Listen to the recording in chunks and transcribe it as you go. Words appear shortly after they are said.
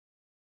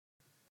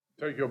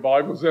Take your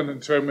Bibles then and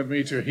turn with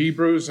me to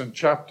Hebrews and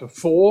chapter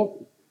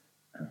 4.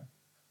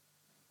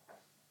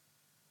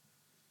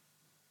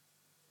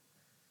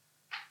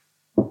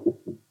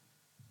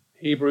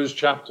 Hebrews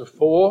chapter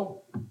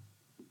 4.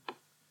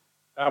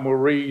 And we'll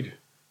read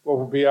what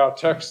will be our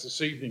text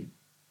this evening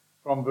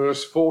from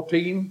verse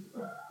 14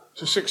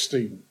 to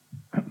 16.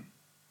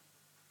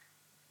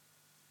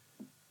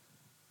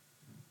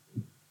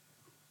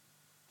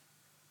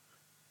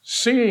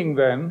 Seeing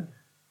then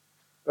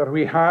that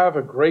we have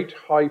a great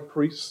high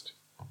priest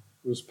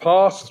who has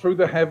passed through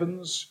the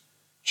heavens,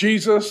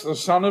 Jesus, the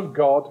Son of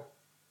God,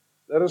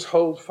 let us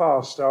hold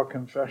fast our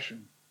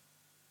confession.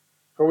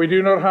 For we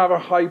do not have a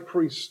high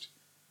priest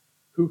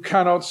who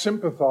cannot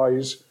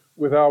sympathize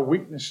with our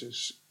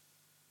weaknesses,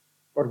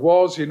 but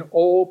was in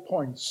all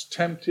points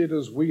tempted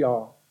as we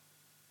are,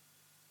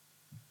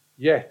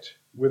 yet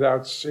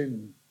without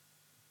sin.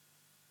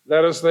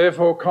 Let us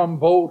therefore come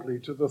boldly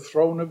to the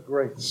throne of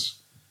grace,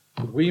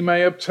 that we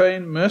may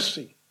obtain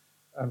mercy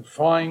and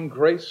find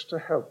grace to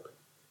help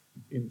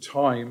in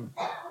time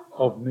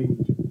of need.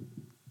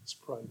 Let's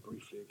pray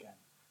briefly again.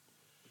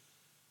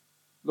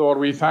 Lord,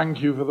 we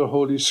thank you for the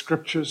Holy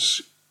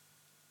Scriptures.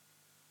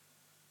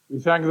 We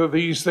thank you that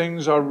these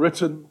things are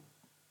written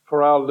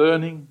for our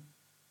learning.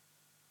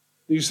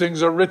 These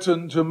things are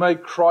written to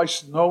make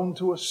Christ known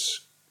to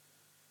us,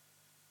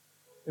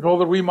 in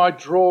order that we might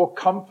draw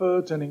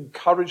comfort and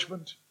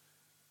encouragement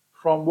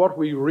from what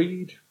we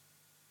read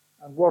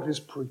and what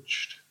is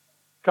preached.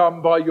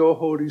 Come by your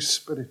Holy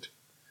Spirit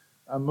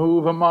and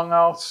move among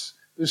us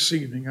this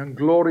evening and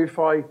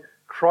glorify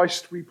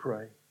Christ, we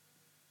pray.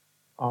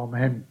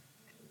 Amen.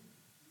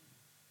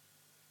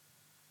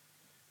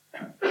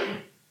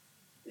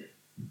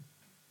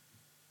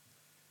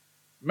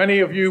 Many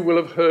of you will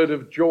have heard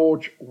of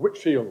George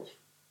Whitefield.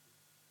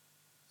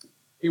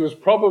 He was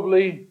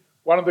probably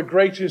one of the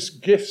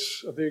greatest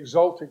gifts of the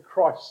exalted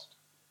Christ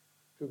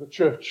to the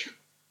church.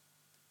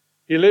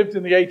 He lived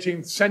in the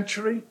 18th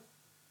century.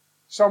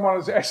 Someone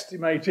has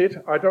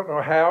estimated, I don't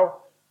know how,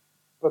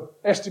 but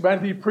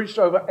estimated he preached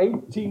over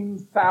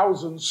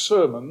 18,000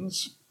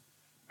 sermons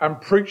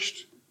and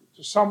preached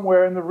to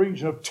somewhere in the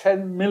region of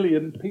 10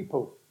 million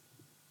people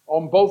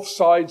on both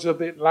sides of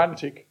the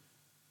Atlantic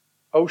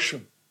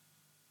Ocean.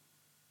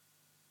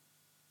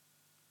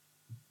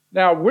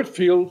 Now,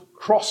 Whitefield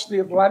crossed the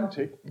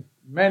Atlantic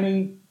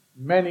many,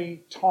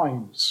 many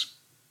times.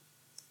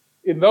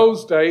 In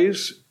those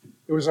days,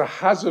 it was a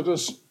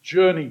hazardous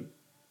journey.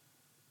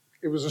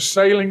 It was a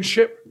sailing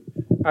ship,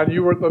 and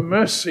you were at the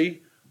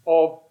mercy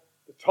of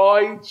the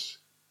tides,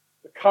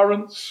 the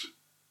currents,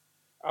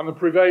 and the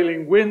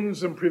prevailing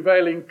winds and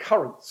prevailing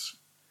currents.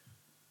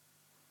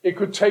 It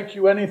could take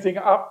you anything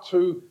up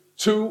to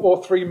 2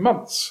 or 3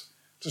 months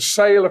to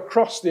sail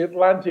across the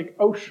Atlantic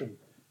Ocean,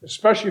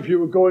 especially if you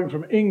were going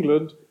from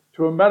England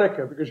to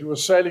America, because you were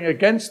sailing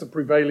against the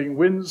prevailing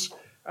winds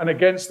and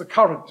against the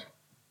current.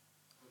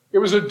 It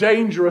was a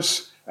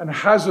dangerous and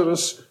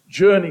hazardous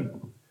journey.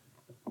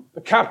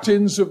 The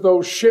captains of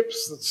those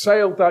ships that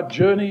sailed that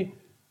journey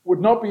would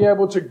not be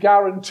able to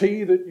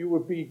guarantee that you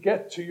would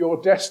get to your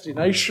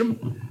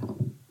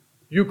destination.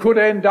 You could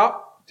end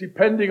up,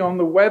 depending on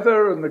the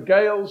weather and the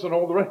gales and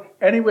all the rest,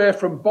 anywhere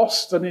from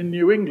Boston in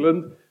New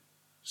England,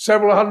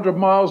 several hundred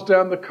miles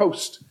down the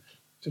coast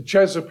to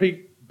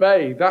Chesapeake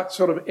Bay, that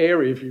sort of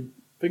area, if you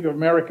think of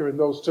America in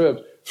those terms.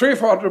 300 or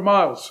 400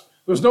 miles.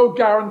 There's no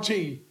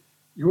guarantee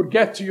you would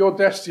get to your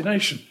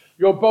destination.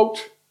 Your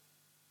boat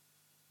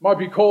might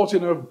be caught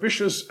in a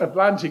vicious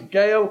Atlantic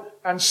gale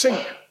and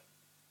sink.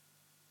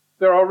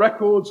 There are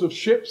records of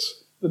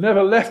ships that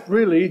never left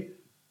really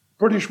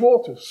British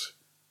waters.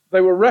 They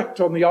were wrecked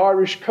on the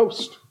Irish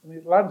coast, on the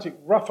Atlantic,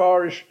 rough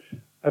Irish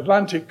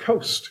Atlantic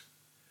coast.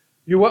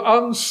 You were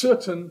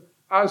uncertain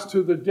as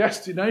to the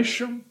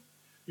destination.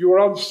 You were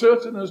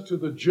uncertain as to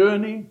the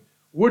journey.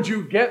 Would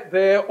you get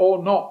there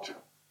or not?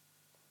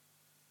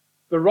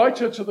 The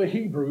writer to the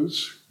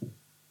Hebrews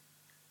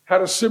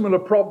had a similar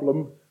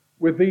problem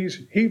with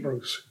these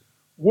Hebrews.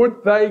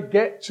 Would they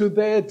get to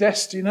their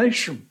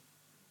destination?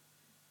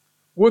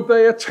 Would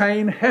they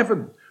attain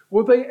heaven?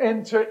 Would they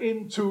enter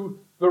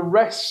into the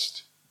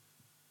rest,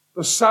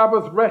 the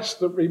Sabbath rest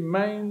that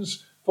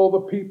remains for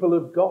the people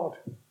of God?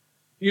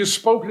 He has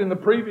spoken in the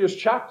previous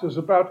chapters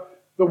about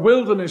the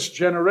wilderness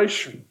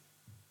generation.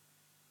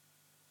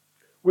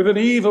 With an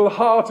evil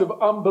heart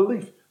of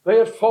unbelief, they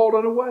had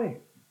fallen away.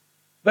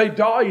 They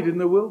died in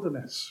the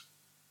wilderness.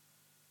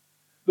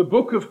 The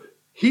book of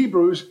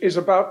Hebrews is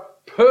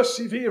about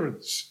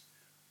perseverance,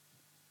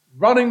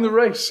 running the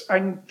race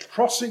and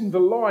crossing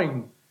the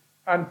line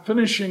and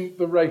finishing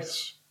the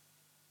race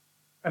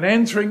and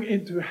entering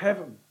into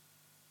heaven.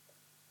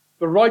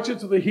 The writer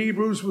to the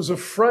Hebrews was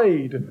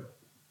afraid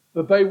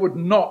that they would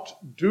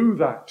not do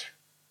that.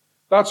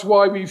 That's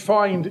why we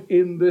find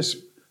in this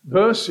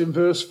verse, in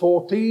verse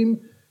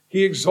 14,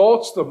 he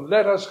exhorts them,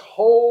 let us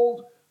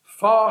hold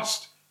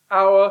fast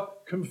our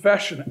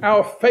confession,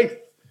 our faith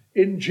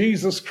in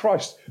Jesus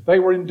Christ. They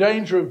were in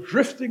danger of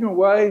drifting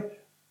away,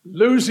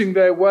 losing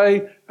their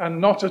way,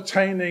 and not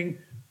attaining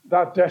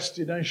that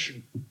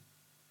destination.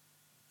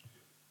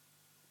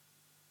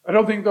 I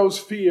don't think those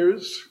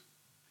fears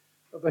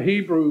of the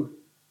Hebrew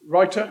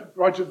writer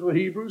to the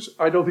Hebrews,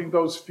 I don't think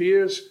those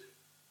fears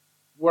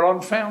were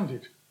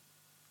unfounded.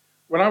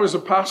 When I was a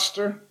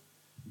pastor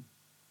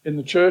in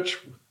the church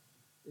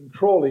in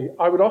Crawley,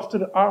 I would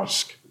often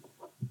ask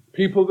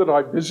people that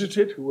I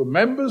visited who were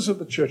members of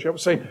the church, I would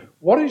say,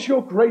 what is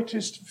your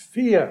greatest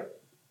fear?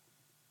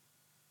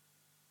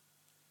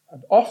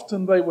 And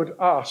often they would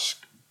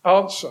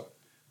answer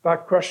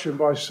that question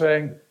by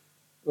saying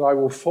that I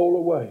will fall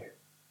away.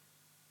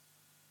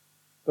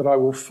 That I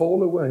will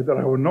fall away, that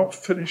I will not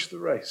finish the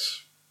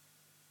race.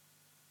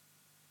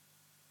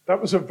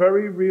 That was a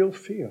very real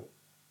fear.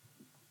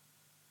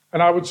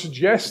 And I would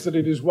suggest that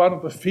it is one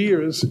of the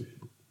fears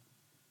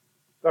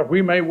that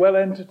we may well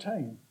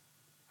entertain.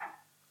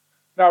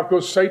 Now, of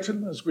course,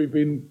 Satan, as we've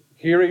been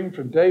hearing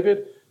from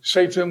David,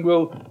 Satan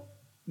will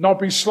not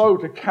be slow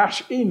to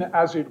cash in,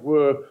 as it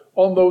were,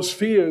 on those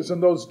fears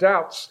and those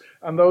doubts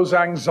and those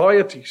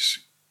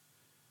anxieties.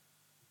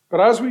 But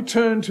as we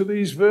turn to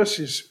these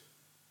verses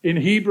in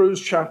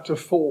Hebrews chapter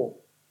 4,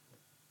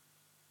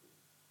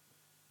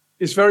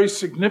 it's very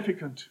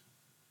significant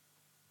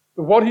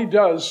that what he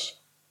does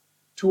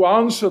to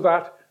answer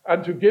that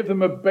and to give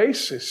them a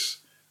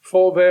basis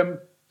for them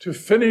to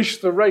finish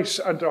the race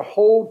and to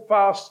hold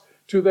fast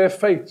to their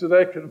faith, to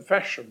their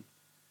confession,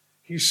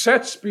 he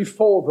sets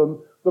before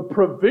them the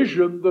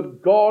provision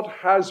that God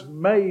has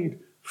made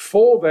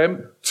for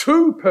them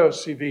to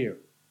persevere.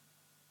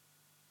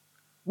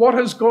 What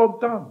has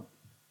God done?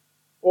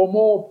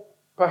 Or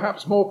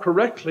perhaps more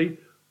correctly,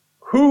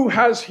 who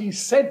has he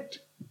sent?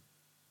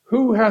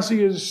 Who has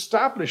he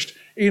established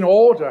in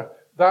order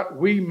that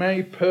we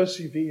may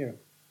persevere?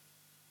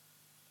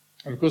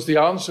 And of course, the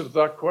answer to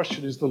that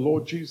question is the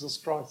Lord Jesus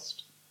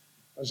Christ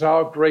as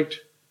our great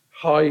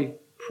high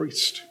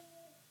priest.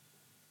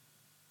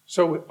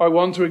 So I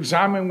want to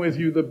examine with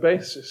you the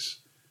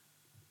basis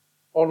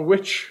on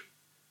which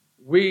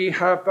we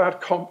have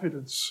that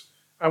confidence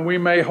and we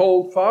may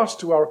hold fast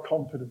to our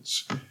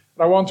confidence. And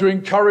I want to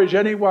encourage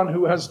anyone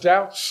who has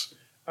doubts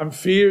and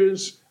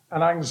fears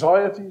and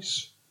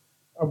anxieties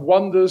and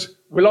wonders,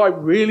 will I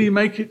really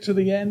make it to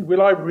the end?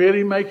 Will I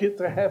really make it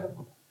to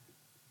heaven?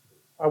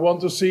 I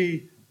want to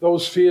see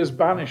those fears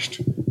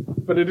banished,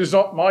 but it is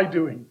not my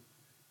doing.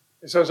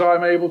 It's as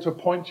I'm able to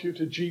point you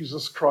to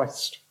Jesus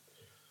Christ.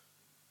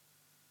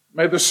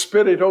 May the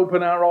Spirit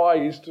open our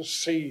eyes to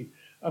see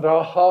and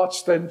our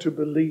hearts then to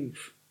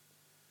believe.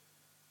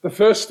 The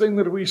first thing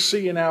that we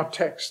see in our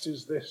text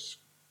is this,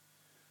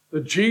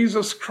 that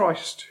Jesus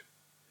Christ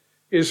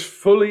is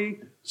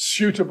fully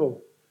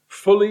suitable,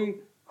 fully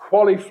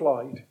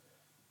qualified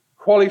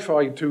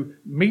to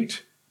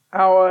meet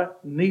our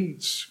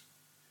needs.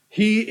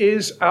 He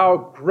is our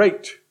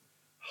great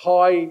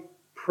high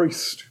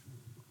priest.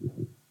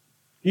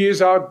 He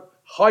is our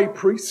high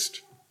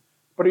priest,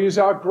 but he is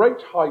our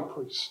great high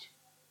priest.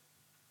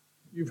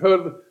 You've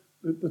heard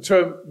the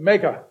term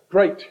mega,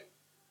 great.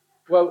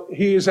 Well,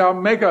 he is our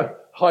mega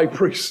high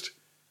priest.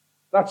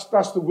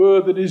 That's the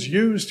word that is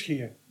used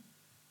here.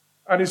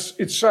 And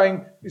it's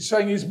saying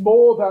he's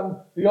more than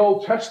the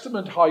Old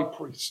Testament high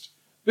priest.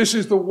 This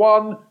is the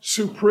one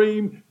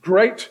supreme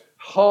great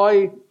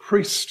high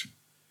priest.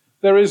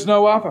 There is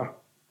no other.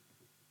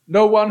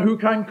 No one who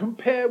can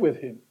compare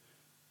with him.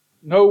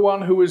 No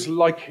one who is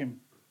like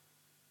him.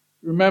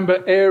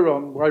 Remember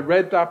Aaron. I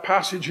read that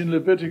passage in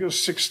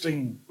Leviticus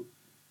 16.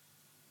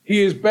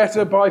 He is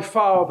better by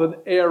far than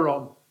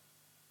Aaron.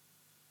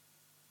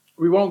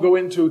 We won't go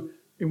into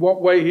in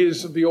what way he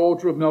is of the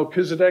order of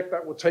Melchizedek.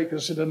 That will take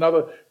us in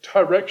another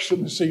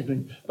direction this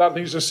evening. That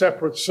needs a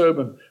separate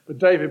sermon. But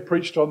David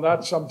preached on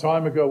that some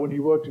time ago when he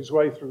worked his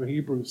way through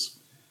Hebrews.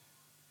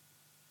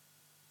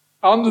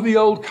 Under the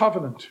old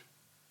covenant,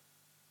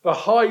 the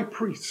high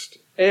priest,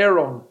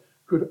 Aaron,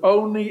 could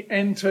only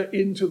enter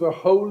into the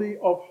Holy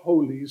of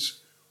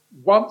Holies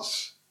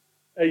once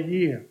a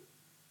year.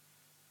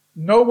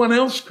 No one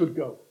else could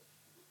go.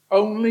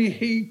 Only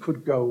he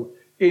could go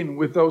in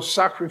with those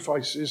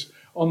sacrifices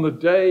on the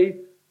Day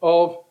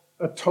of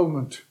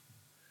Atonement.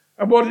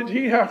 And what did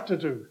he have to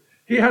do?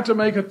 He had to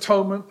make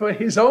atonement for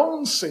his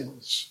own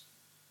sins,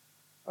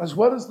 as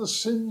well as the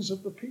sins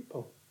of the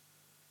people.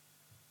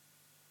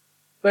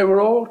 They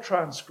were all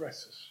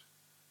transgressors.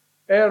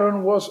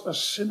 Aaron was a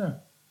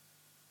sinner,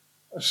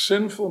 a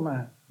sinful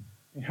man.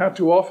 He had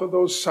to offer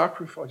those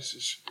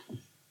sacrifices.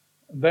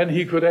 And then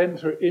he could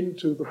enter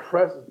into the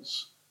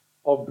presence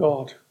of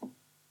God.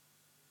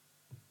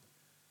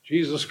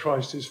 Jesus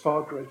Christ is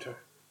far greater.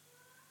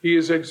 He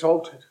is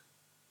exalted.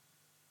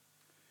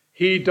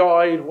 He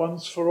died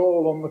once for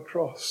all on the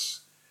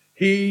cross.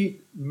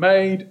 He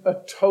made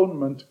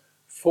atonement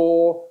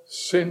for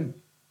sin.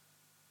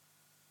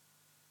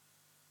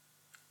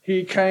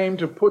 He came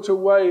to put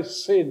away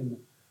sin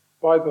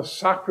by the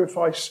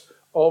sacrifice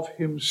of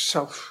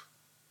himself.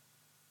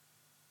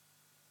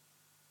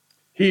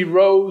 He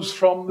rose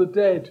from the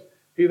dead.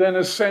 He then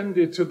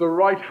ascended to the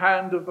right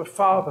hand of the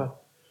Father.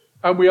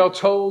 And we are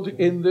told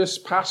in this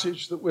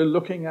passage that we're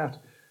looking at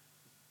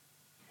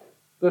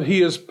that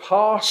he has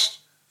passed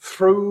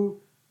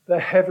through the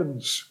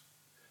heavens.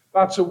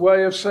 That's a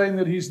way of saying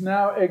that he's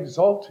now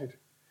exalted.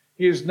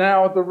 He is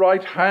now at the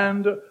right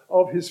hand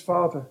of his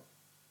Father.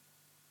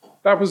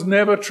 That was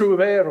never true of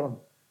Aaron.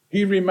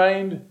 He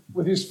remained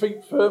with his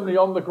feet firmly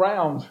on the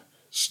ground,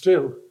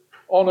 still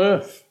on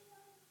earth.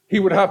 He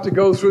would have to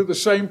go through the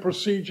same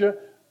procedure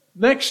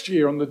next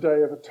year on the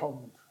Day of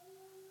Atonement.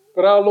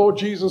 But our Lord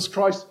Jesus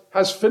Christ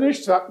has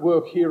finished that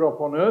work here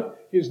upon earth.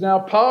 He has now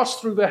passed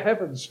through the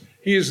heavens.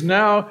 He is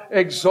now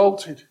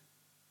exalted.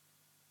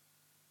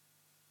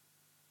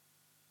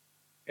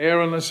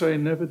 Aaron, let's say,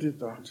 never did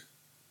that.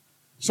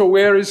 So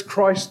where is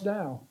Christ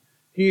now?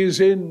 He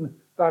is in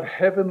that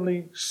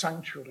heavenly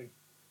sanctuary.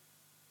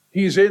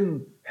 He's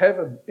in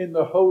heaven, in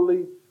the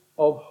Holy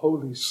of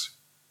Holies.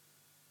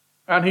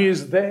 And he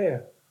is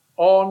there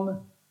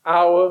on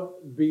our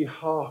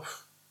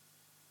behalf.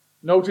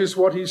 Notice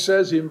what he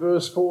says in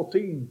verse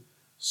 14.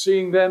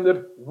 Seeing then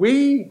that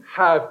we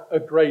have a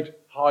great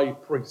high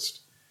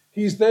priest.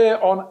 He's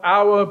there on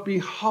our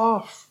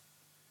behalf.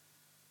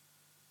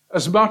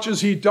 As much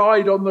as he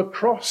died on the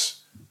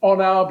cross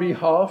on our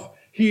behalf,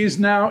 he is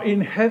now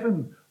in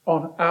heaven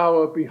on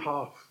our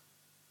behalf.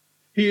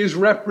 He is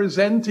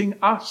representing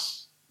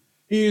us.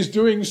 He is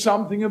doing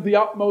something of the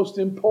utmost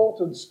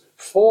importance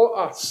for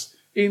us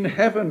in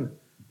heaven.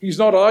 He's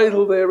not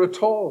idle there at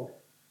all.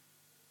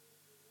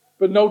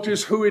 But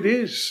notice who it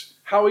is,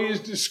 how he is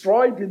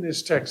described in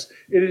this text.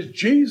 It is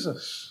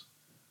Jesus,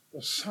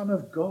 the Son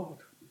of God.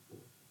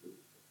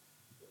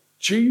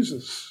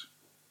 Jesus.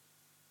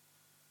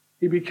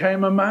 He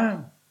became a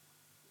man.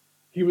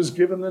 He was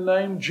given the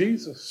name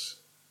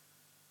Jesus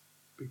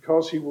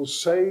because he will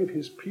save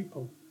his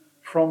people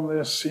from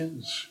their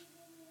sins.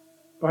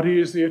 But he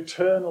is the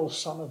eternal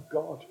Son of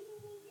God.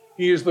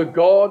 He is the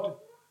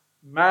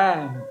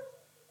God-man,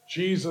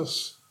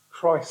 Jesus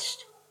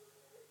Christ.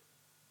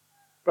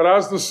 But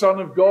as the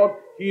Son of God,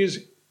 he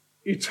is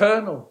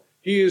eternal.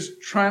 He is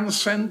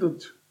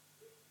transcendent.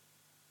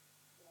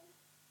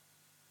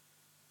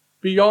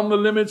 Beyond the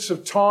limits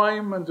of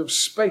time and of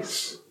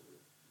space.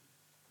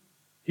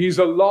 He's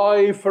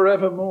alive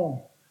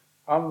forevermore,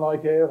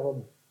 unlike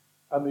Aaron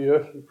and the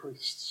earthly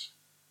priests.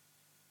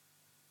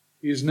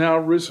 He is now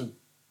risen.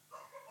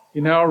 He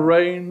now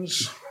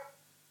reigns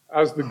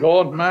as the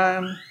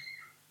God-man.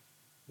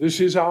 This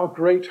is our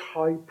great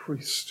high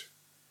priest.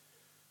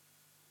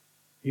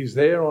 He's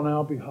there on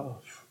our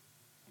behalf.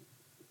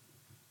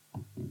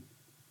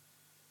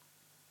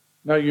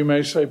 Now you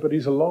may say, but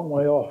he's a long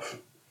way off.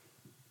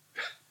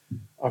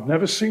 I've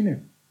never seen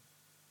him.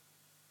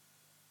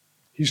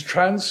 He's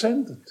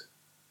transcendent.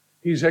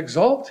 He's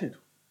exalted.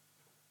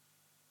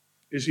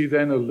 Is he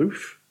then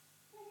aloof?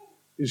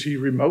 Is he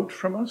remote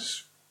from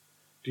us?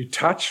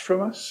 Detached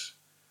from us?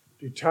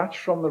 Detached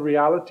from the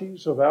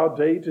realities of our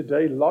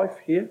day-to-day life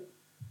here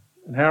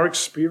and our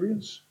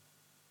experience?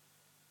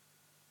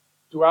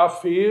 Do our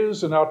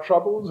fears and our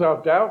troubles,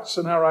 our doubts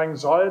and our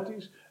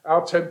anxieties,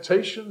 our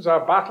temptations,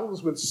 our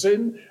battles with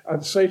sin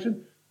and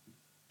Satan,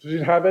 does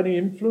it have any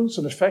influence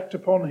and effect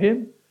upon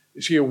him?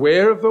 Is he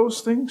aware of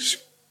those things?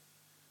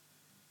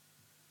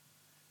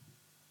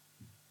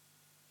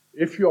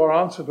 If your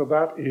answer to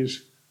that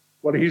is,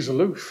 well, he's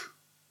aloof,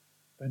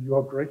 then you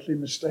are greatly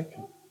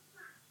mistaken.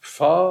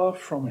 Far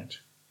from it.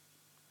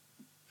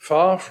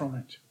 Far from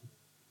it.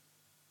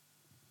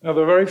 Now,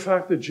 the very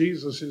fact that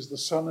Jesus is the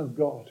Son of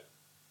God,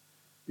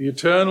 the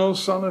eternal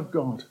Son of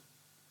God,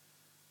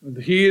 and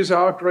he is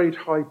our great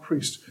high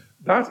priest,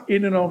 that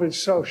in and of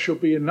itself should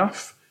be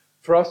enough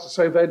for us to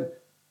say, then,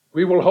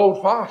 we will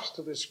hold fast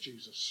to this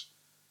Jesus,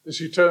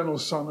 this eternal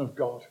Son of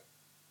God.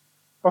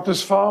 But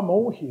there's far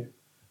more here.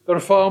 There are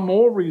far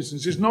more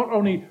reasons. It's not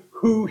only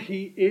who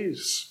he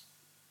is,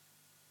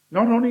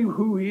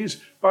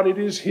 but it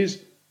is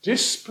his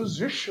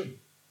disposition,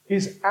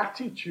 his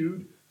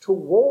attitude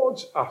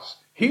towards us.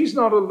 He's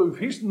not aloof.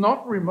 He's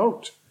not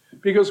remote.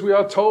 Because we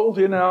are told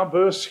in our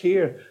verse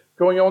here,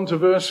 going on to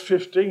verse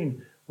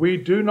 15, we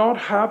do not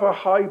have a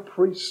high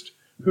priest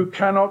who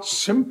cannot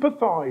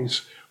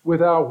sympathize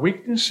with our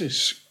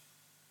weaknesses,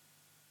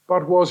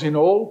 but was in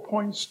all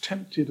points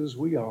tempted as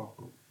we are,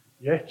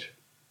 yet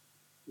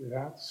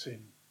without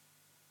sin.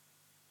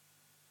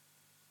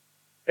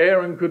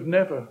 Aaron could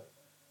never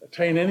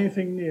attain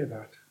anything near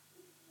that.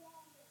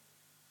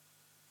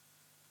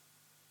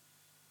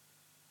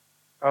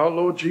 Our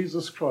Lord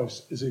Jesus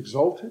Christ is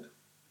exalted.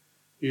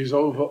 He is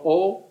over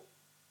all.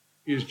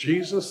 He is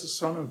Jesus, the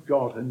Son of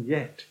God. And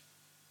yet,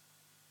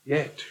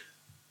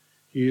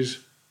 he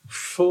is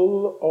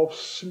full of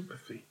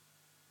sympathy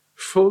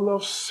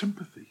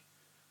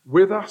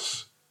with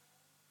us,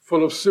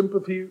 full of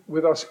sympathy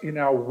with us in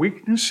our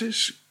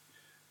weaknesses.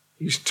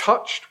 He's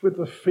touched with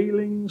the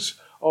feelings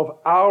of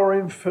our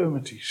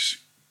infirmities.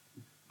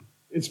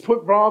 It's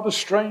put rather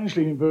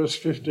strangely in verse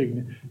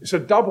 15. It's a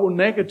double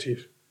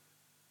negative.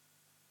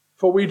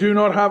 For we do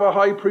not have a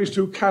high priest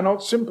who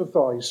cannot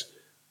sympathize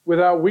with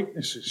our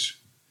weaknesses.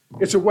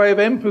 It's a way of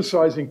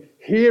emphasizing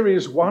here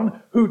is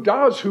one who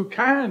does, who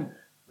can,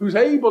 who's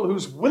able,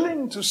 who's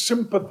willing to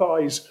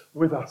sympathize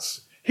with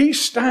us. He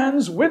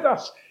stands with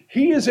us.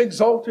 He is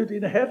exalted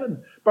in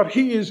heaven, but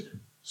he is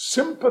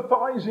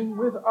sympathizing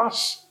with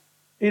us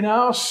in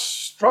our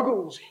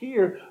struggles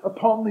here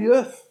upon the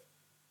earth.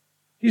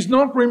 He's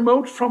not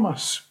remote from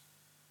us.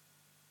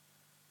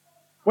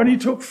 When he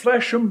took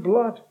flesh and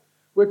blood,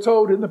 we're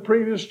told in the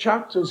previous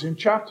chapters, in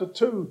chapter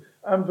 2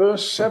 and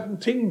verse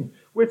 17,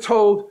 we're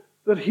told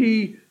that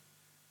he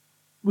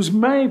was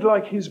made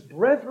like his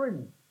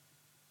brethren.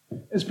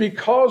 It's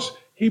because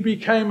he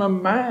became a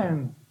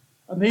man.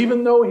 And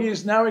even though he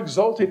is now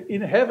exalted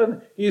in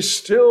heaven, he is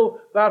still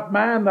that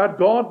man, that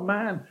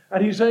God-man.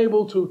 And he's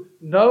able to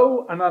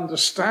know and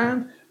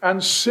understand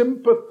and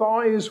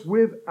sympathize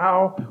with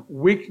our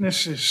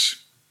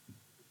weaknesses.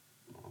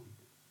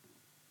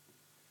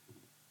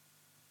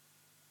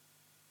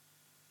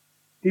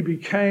 He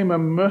became a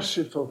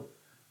merciful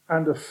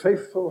and a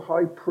faithful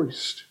high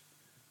priest.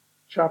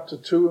 Chapter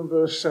 2 and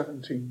verse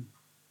 17.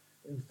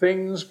 In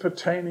things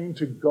pertaining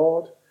to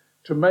God,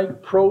 to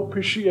make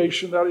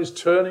propitiation, that is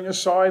turning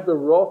aside the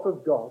wrath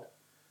of God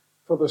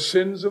for the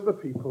sins of the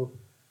people,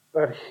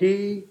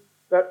 in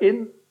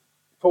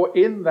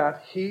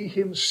that he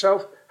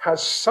himself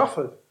has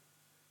suffered,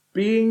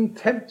 being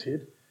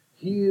tempted,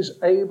 he is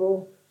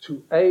able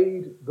to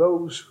aid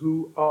those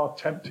who are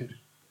tempted.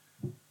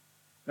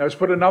 Now let's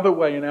put another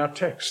way in our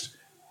text.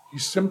 He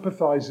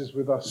sympathizes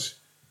with us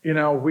in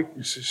our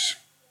weaknesses.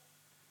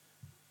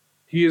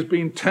 He has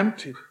been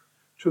tempted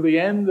to the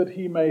end that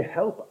he may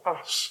help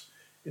us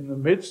in the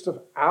midst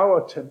of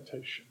our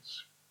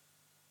temptations.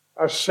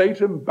 As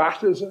Satan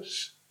batters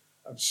us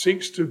and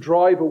seeks to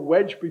drive a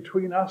wedge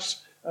between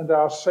us and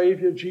our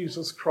Savior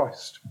Jesus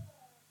Christ,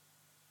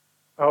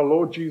 our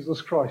Lord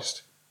Jesus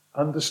Christ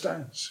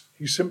understands.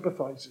 He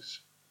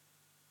sympathizes.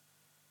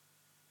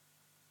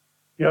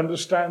 He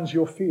understands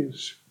your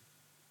fears,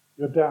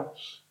 your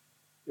doubts,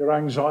 your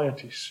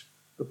anxieties,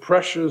 the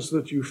pressures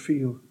that you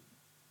feel.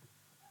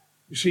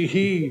 You see,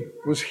 he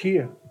was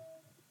here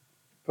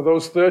for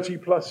those 30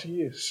 plus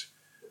years.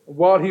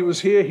 While he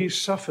was here, he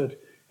suffered.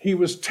 He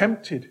was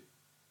tempted.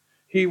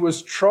 He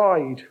was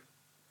tried.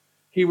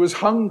 He was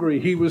hungry.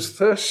 He was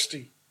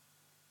thirsty.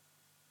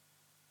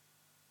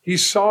 He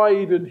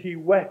sighed and he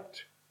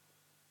wept.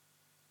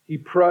 He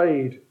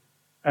prayed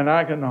and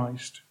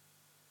agonized.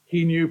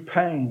 He knew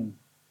pain.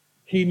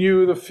 He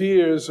knew the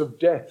fears of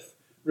death.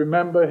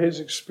 Remember his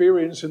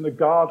experience in the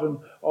Garden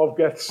of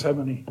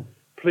Gethsemane,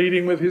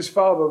 pleading with his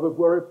Father that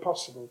were it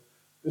possible,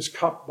 this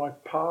cup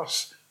might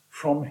pass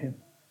from him.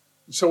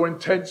 And so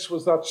intense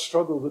was that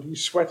struggle that he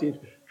sweated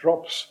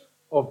drops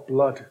of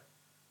blood.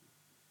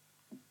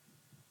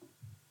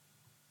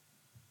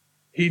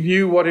 He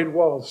knew what it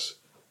was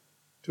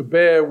to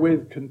bear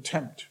with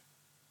contempt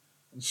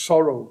and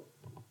sorrow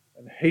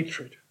and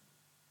hatred.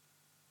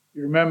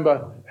 You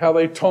remember how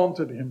they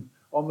taunted him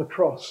on the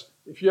cross.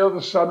 If you're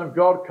the Son of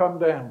God, come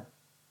down.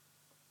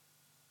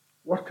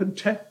 What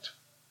contempt.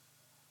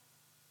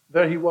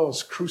 There he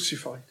was,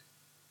 crucified,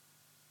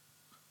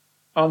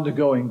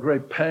 undergoing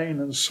great pain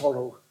and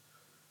sorrow.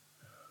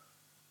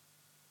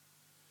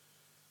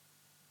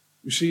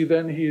 You see,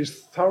 then he is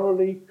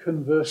thoroughly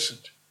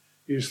conversant.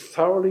 He is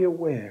thoroughly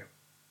aware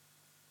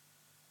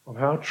of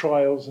our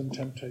trials and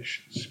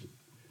temptations.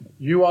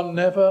 You are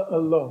never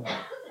alone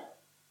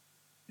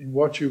in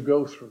what you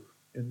go through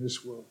in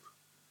this world.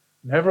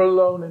 Never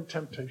alone in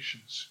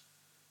temptations.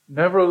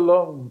 Never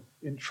alone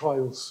in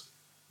trials.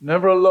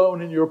 Never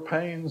alone in your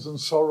pains and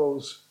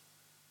sorrows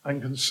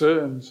and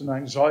concerns and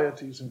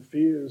anxieties and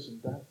fears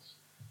and doubts.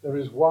 There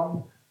is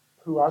one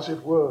who, as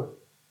it were,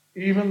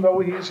 even though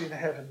he is in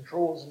heaven,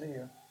 draws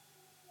near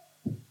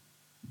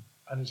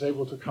and is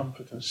able to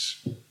comfort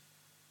us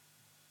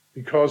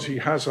because he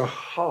has a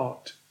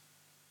heart,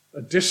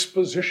 a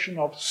disposition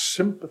of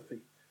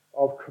sympathy,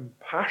 of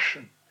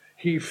compassion.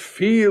 He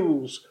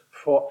feels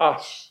for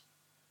us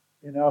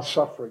in our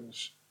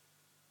sufferings.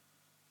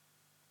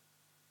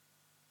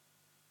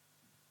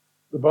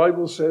 The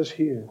Bible says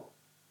here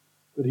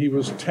that he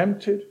was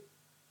tempted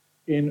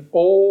in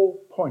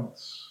all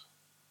points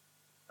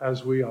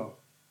as we are.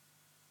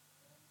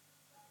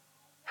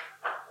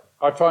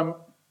 I find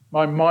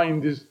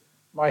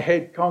my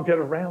head can't get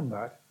around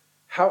that.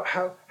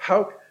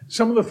 How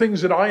some of the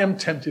things that I am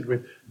tempted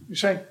with. You're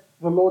saying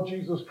the Lord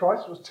Jesus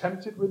Christ was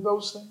tempted with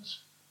those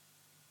things?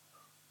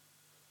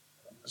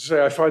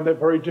 I find that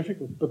very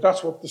difficult, but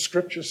that's what the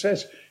scripture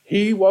says.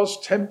 He was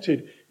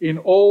tempted in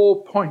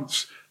all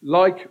points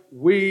like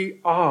we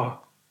are.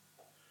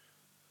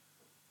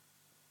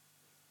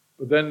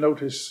 But then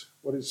notice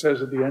what it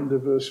says at the end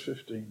of verse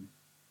 15.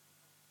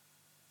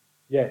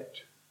 Yet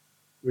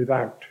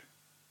without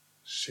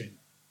sin.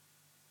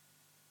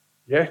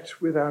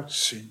 Yet without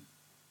sin.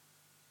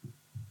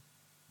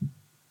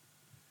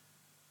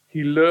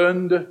 He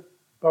learned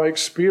by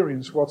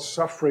experience what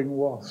suffering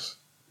was.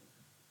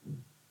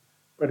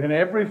 But in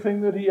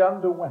everything that he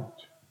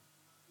underwent,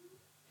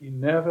 he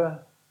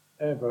never,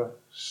 ever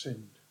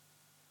sinned.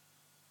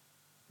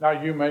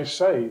 Now you may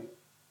say,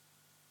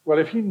 well,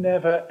 if he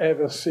never,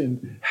 ever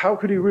sinned, how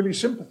could he really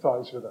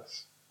sympathize with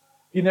us?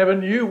 He never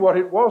knew what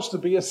it was to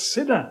be a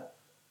sinner.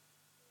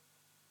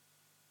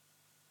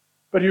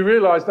 But you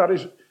realize that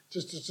is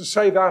Just to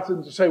say that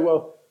and to say,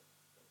 well,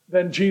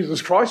 then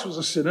Jesus Christ was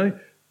a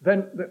sinner,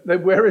 then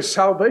where is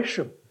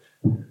salvation?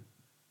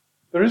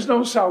 There is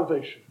no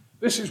salvation.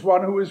 This is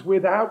one who is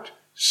without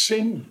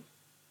sin.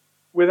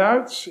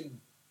 Without sin.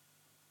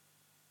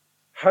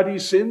 Had he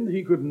sinned,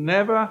 he could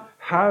never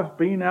have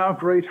been our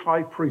great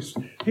high priest.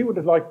 He would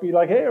have be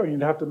like Aaron.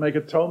 He'd have to make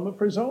atonement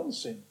for his own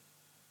sin.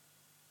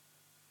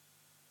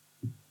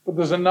 But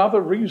there's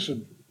another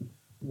reason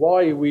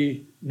why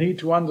we need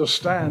to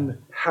understand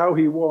how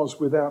he was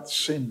without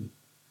sin.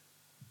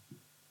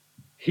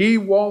 He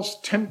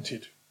was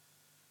tempted,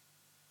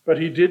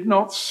 but he did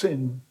not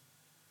sin.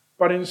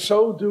 But in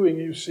so doing,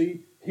 you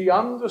see, he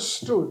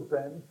understood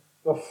then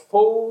the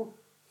full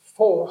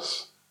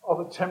force of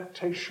the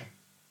temptation.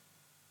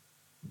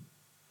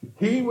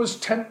 He was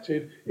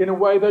tempted in a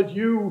way that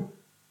you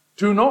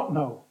do not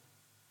know.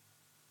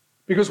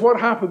 Because what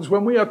happens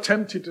when we are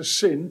tempted to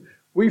sin,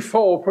 we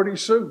fall pretty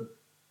soon.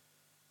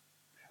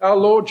 Our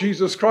Lord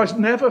Jesus Christ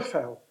never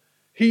fell.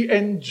 He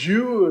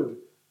endured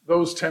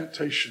those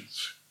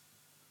temptations.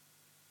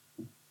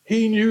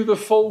 He knew the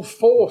full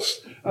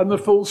force and the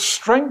full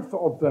strength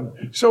of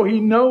them. So he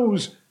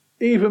knows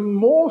even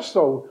more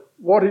so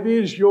what it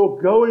is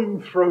you're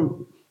going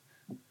through.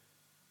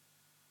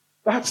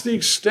 That's the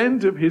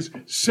extent of his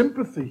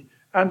sympathy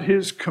and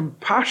his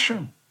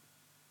compassion.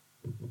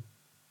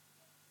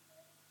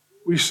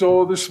 We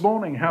saw this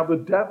morning how the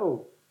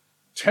devil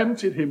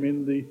tempted him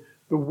in the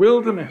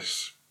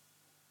wilderness,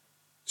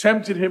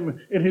 tempted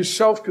him in his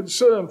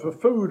self-concern for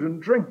food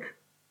and drink,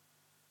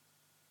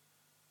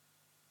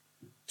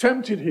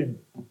 tempted him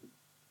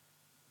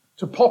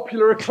to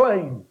popular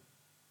acclaim,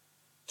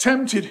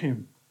 tempted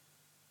him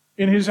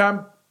in his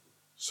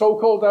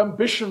so-called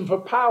ambition for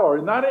power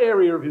in that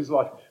area of his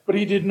life, but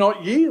he did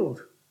not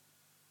yield.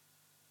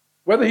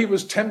 Whether he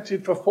was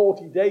tempted for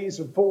 40 days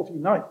and 40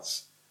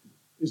 nights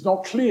is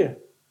not clear.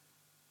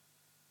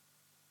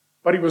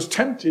 But he was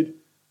tempted,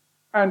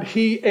 and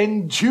he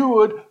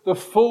endured the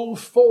full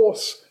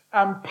force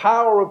and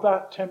power of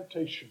that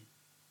temptation.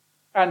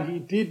 And he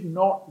did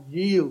not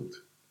yield.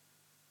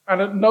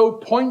 And at no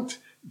point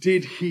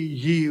did he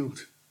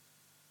yield.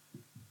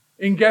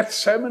 In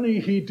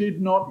Gethsemane, he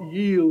did not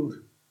yield.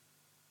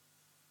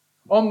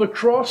 On the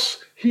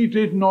cross, he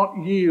did not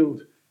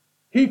yield.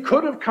 He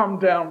could have come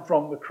down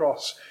from the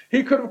cross.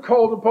 He could have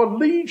called upon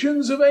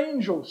legions of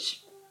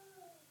angels.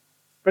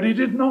 But he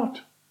did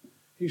not.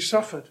 He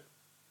suffered.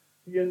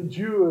 He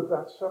endured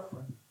that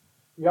suffering.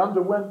 He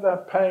underwent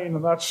that pain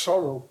and that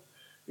sorrow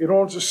in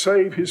order to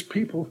save his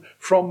people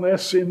from their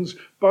sins.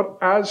 But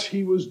as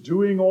he was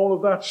doing all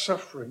of that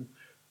suffering,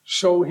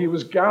 so he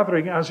was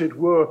gathering, as it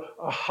were,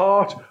 a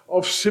heart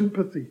of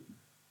sympathy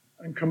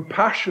and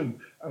compassion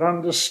and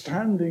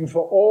understanding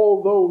for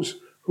all those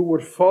who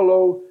would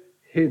follow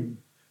him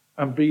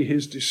and be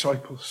his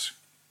disciples.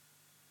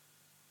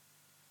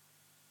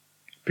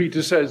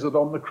 Peter says that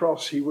on the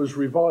cross he was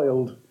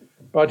reviled,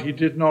 but he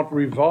did not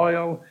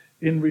revile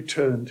in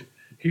return.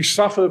 He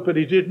suffered, but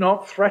he did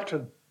not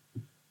threaten.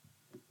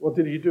 What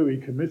did he do? He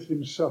committed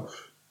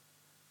himself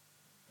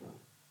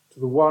to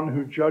the one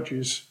who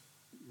judges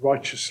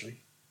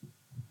righteously.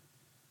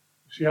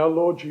 See, our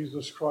Lord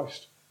Jesus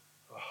Christ,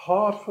 a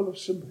heart full of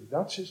sympathy,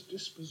 that's his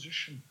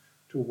disposition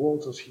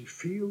towards us. He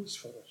feels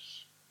for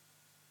us.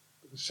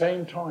 At the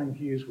same time,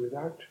 he is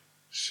without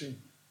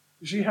sin.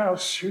 You see how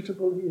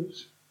suitable he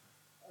is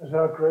as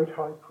our great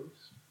high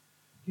priest?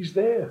 He's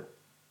there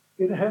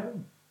in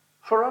heaven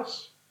for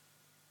us,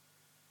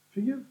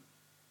 for you.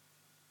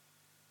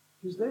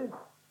 He's there.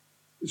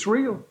 It's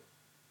real.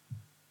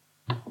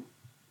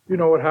 You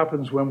know what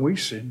happens when we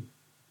sin?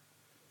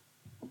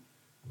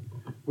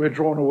 We're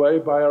drawn away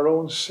by our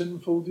own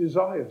sinful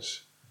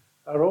desires,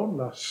 our own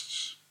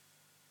lusts.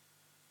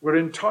 We're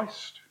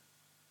enticed.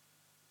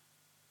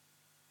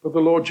 But the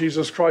Lord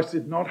Jesus Christ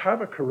did not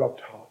have a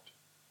corrupt heart.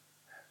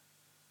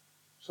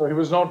 So he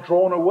was not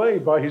drawn away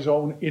by his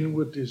own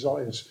inward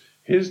desires.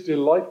 His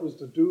delight was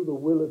to do the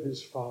will of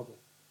his Father,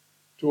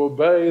 to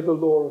obey the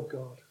law of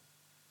God.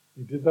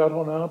 He did that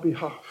on our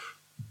behalf.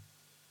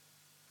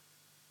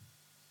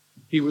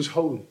 He was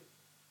holy.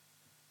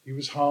 He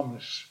was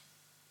harmless.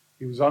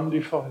 He was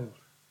undefiled.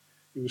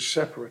 He was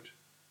separate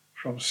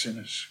from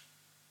sinners.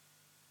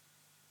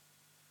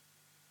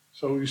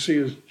 So you see,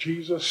 as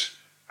Jesus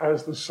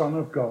as the Son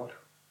of God,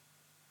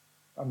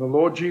 and the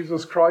Lord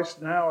Jesus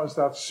Christ now as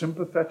that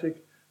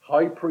sympathetic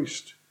high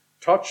priest,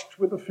 touched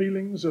with the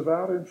feelings of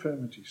our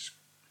infirmities,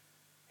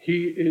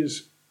 he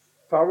is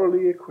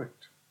thoroughly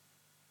equipped.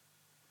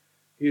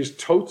 He is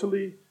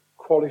totally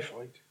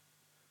qualified,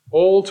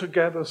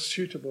 altogether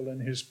suitable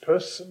in his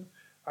person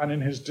and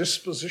in his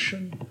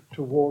disposition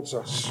towards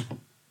us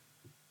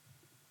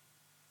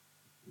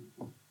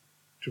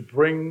to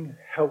bring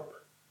help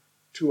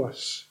to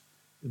us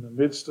in the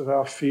midst of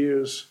our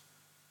fears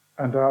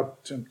and our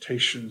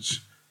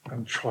temptations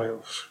and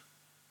trials.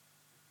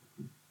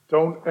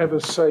 Don't ever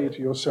say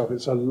to yourself,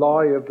 it's a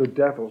lie of the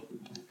devil,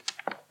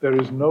 there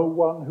is no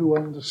one who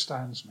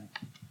understands me.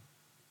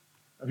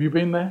 Have you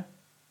been there?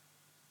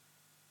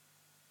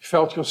 You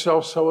felt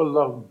yourself so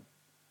alone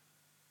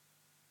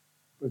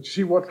But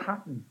see what's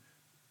happening?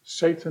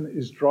 Satan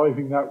is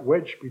driving that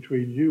wedge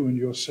between you and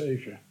your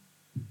Savior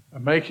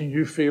and making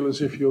you feel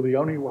as if you're the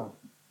only one.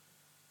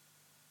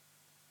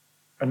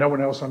 And no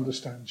one else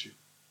understands you.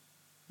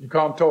 You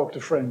can't talk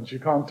to friends. You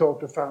can't talk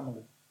to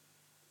family.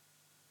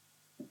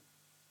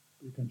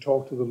 You can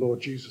talk to the Lord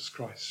Jesus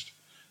Christ.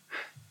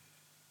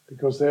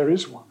 Because there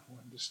is one who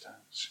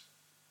understands.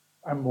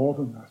 And more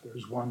than that, there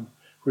is one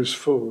who is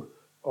full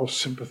of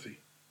sympathy.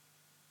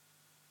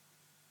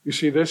 You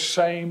see, this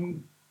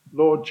same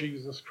Lord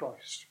Jesus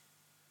Christ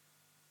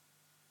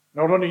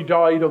not only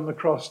died on the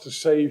cross to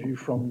save you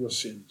from your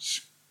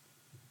sins,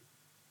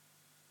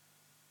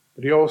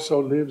 but he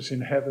also lives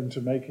in heaven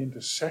to make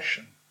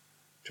intercession,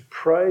 to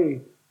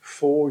pray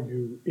for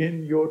you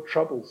in your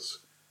troubles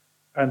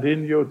and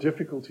in your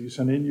difficulties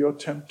and in your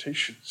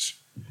temptations.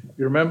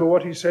 You remember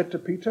what he said to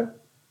Peter?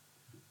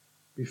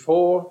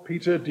 Before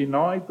Peter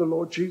denied the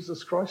Lord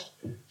Jesus Christ,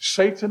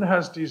 Satan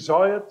has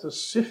desired to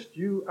sift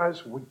you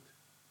as wheat.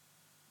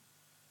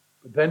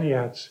 But then he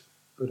adds,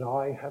 but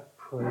I have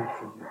prayed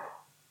for you,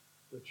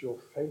 that your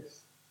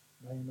faith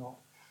may not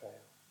fail.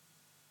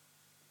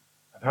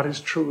 And that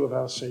is true of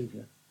our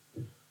Savior.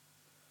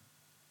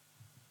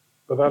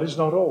 But that is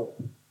not all.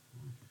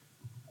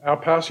 Our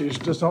passage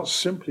does not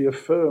simply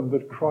affirm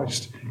that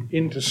Christ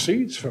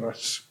intercedes for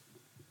us.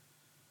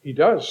 He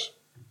does.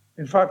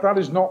 In fact, that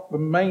is not the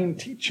main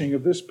teaching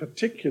of this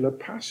particular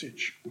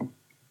passage.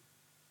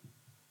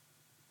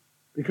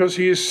 Because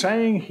he is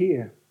saying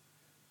here,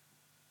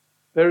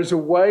 there is a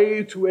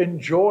way to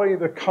enjoy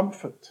the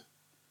comfort,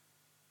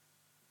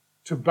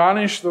 to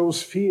banish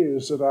those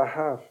fears that I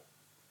have.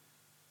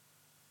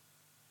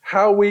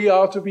 How we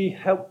are to be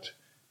helped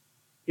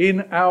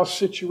in our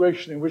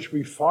situation in which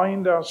we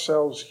find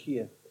ourselves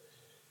here.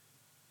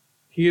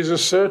 He is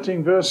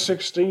asserting, verse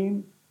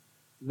 16,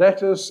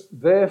 let us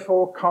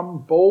therefore come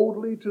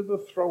boldly to the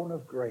throne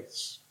of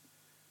grace,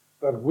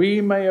 that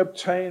we may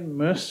obtain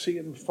mercy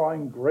and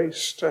find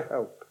grace to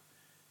help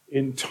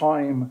in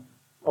time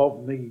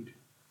of need.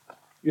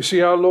 You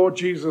see, our Lord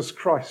Jesus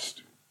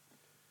Christ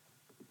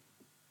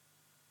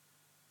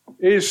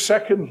is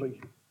secondly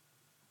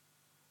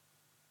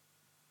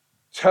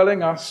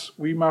telling us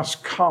we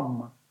must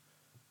come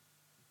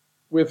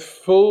with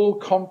full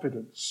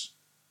confidence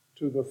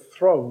to the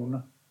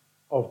throne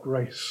of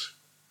grace.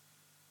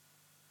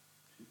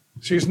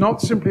 See, it's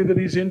not simply that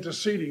he's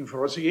interceding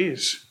for us, he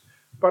is.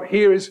 But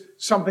here is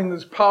something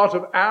that's part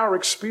of our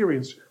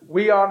experience.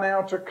 We are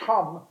now to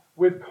come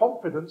with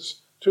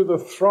confidence to the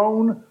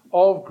throne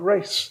of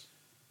grace.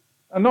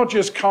 And not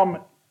just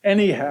come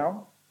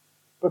anyhow,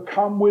 but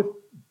come with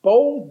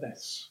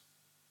boldness.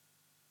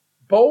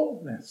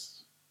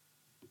 Boldness.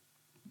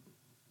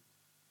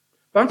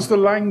 That's the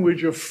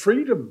language of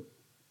freedom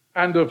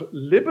and of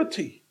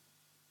liberty.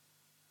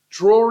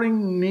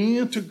 Drawing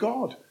near to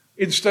God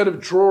instead of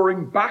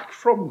drawing back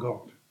from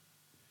God.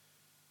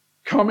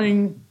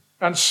 Coming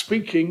and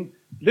speaking,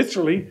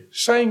 literally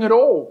saying it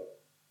all.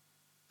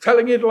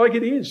 Telling it like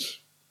it is.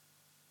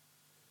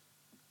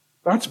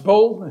 That's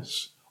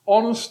boldness,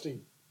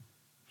 honesty,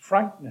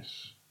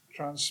 frankness,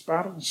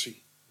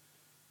 transparency,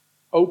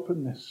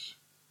 openness.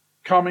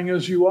 Coming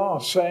as you are,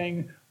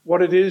 saying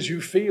what it is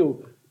you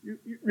feel. You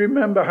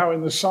remember how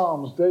in the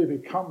Psalms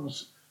David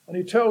comes and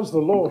he tells the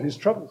Lord his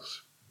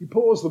troubles. He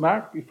pours them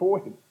out before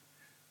him.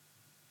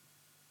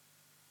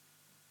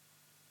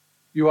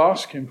 You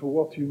ask him for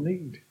what you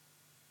need.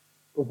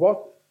 But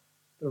what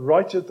the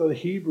writer to the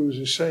Hebrews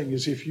is saying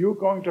is if you're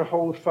going to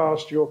hold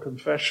fast your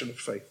confession of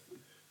faith,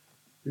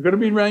 you're going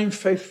to remain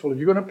faithful, if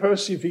you're going to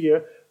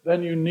persevere,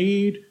 then you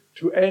need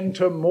to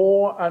enter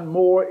more and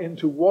more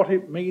into what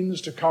it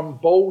means to come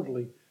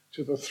boldly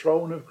to the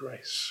throne of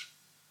grace.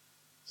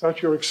 Is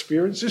that your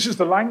experience? This is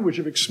the language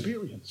of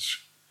experience,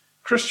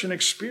 Christian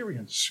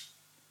experience.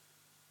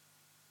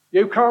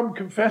 You come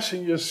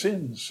confessing your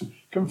sins,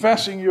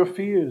 confessing your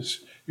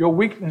fears, your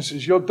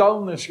weaknesses, your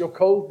dullness, your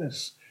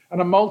coldness, and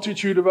a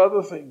multitude of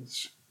other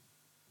things.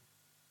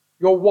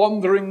 Your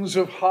wanderings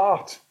of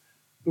heart,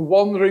 the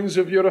wanderings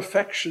of your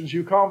affections.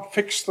 You can't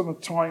fix them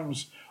at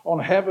times on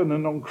heaven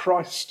and on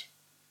Christ.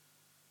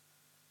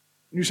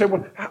 And you say,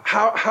 well,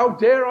 how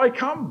dare I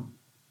come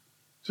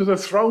to the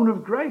throne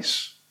of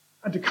grace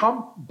and to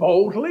come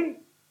boldly?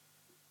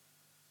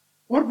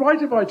 What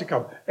right have I to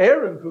come?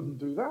 Aaron couldn't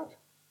do that.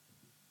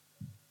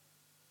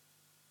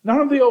 None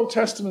of the Old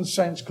Testament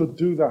saints could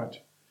do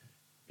that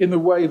in the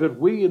way that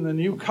we in the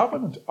New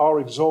Covenant are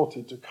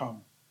exalted to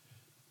come.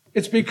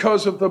 It's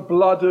because of the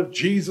blood of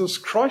Jesus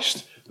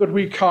Christ that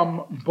we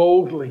come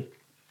boldly.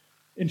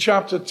 In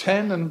chapter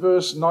 10 and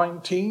verse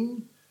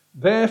 19,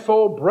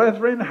 therefore,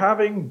 brethren,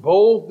 having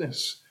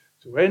boldness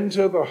to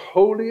enter the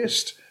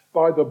holiest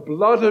by the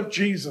blood of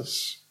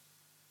Jesus,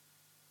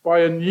 by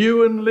a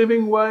new and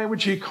living way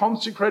which he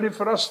consecrated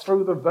for us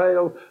through the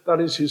veil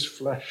that is his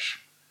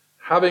flesh.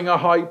 Having a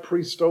high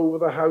priest over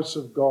the house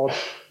of God,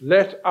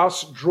 let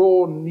us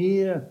draw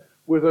near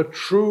with a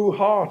true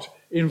heart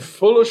in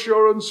full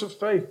assurance of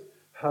faith,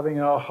 having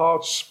our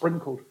hearts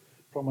sprinkled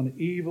from an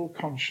evil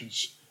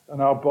conscience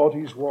and our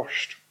bodies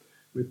washed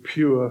with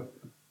pure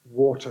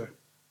water.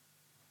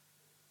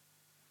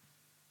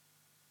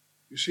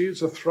 You see,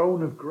 it's a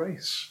throne of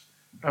grace,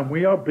 and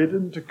we are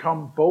bidden to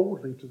come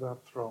boldly to that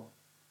throne.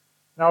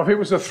 Now, if it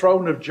was a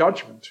throne of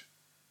judgment,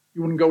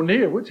 you wouldn't go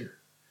near, would you?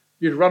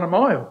 You'd run a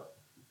mile.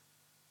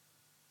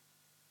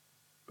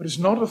 But it's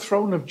not a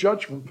throne of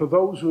judgment for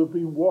those who have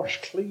been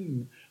washed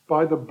clean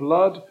by the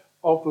blood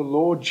of the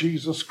Lord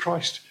Jesus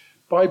Christ,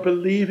 by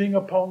believing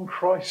upon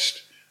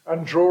Christ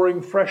and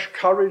drawing fresh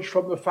courage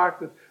from the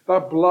fact that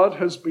that blood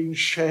has been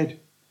shed.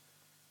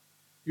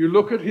 You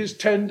look at his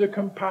tender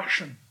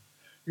compassion.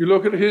 You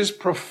look at his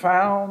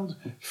profound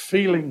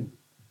feeling,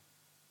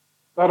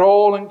 that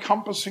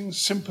all-encompassing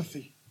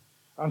sympathy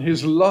and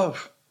his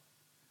love.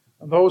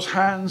 And those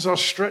hands are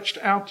stretched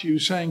out to you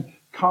saying,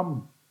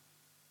 come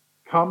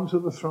to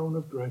the throne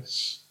of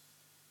grace.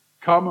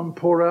 Come and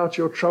pour out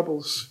your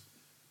troubles.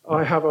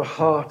 I have a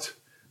heart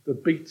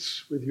that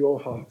beats with your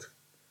heart.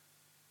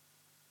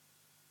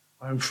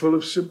 I am full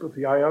of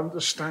sympathy. I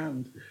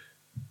understand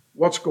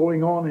what's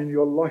going on in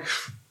your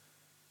life.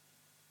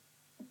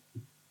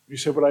 You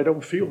say, but I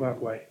don't feel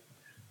that way.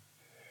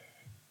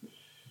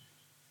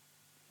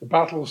 The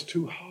battle's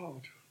too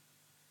hard.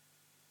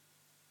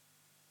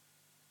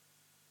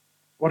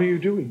 What are you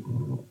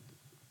doing?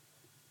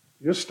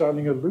 You're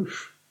standing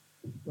aloof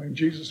when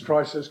Jesus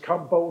Christ says,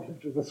 come boldly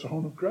to the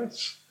throne of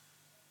grace.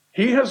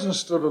 He hasn't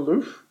stood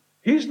aloof.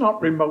 He's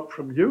not remote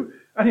from you.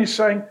 And he's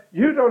saying,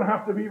 you don't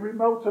have to be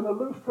remote and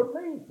aloof from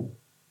me.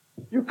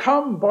 You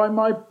come by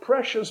my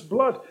precious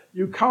blood.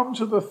 You come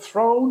to the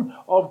throne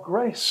of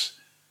grace.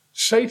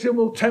 Satan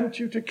will tempt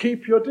you to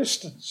keep your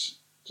distance,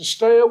 to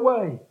stay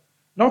away,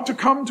 not to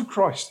come to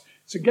Christ.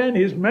 It's again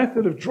his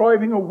method of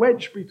driving a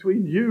wedge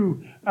between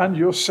you and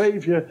your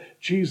Savior,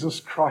 Jesus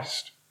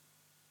Christ.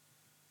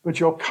 But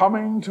you're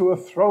coming to a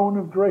throne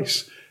of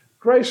grace.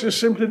 Grace is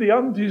simply the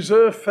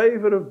undeserved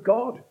favor of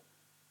God.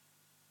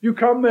 You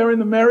come there in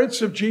the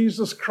merits of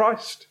Jesus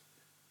Christ.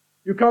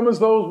 You come as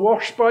those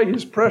washed by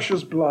his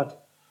precious blood.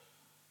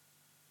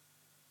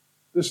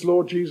 This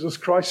Lord Jesus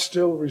Christ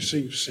still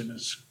receives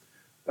sinners.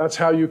 That's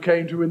how you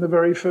came to him in the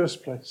very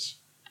first place.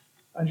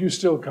 And you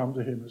still come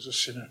to him as a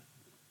sinner.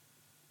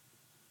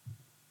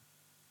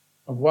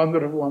 And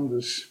wonder of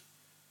wonders,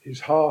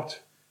 his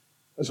heart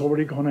has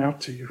already gone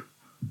out to you.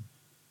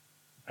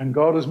 And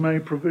God has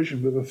made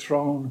provision with a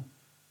throne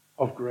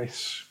of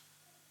grace.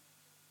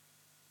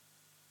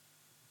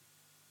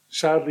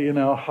 Sadly, in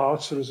our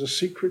hearts, there is a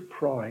secret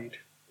pride.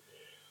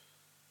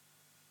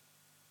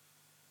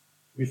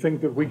 We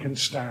think that we can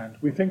stand.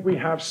 We think we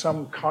have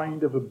some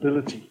kind of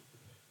ability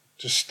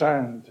to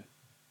stand.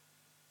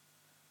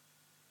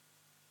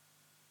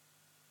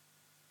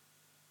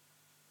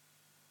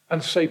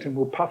 And Satan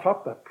will puff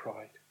up that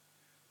pride.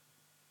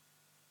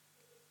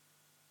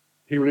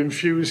 He will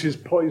infuse his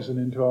poison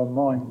into our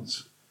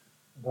minds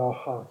and our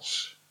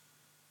hearts.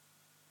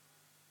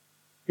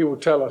 He will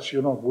tell us,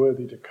 you're not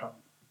worthy to come.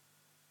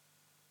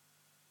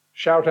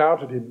 Shout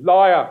out at him,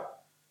 liar!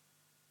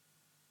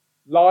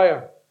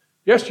 Liar!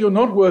 Yes, you're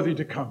not worthy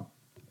to come.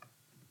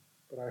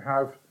 But I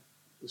have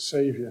the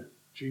Savior,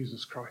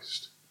 Jesus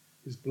Christ.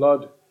 His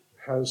blood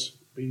has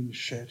been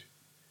shed.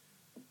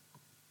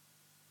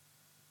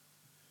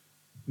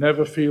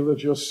 Never feel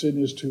that your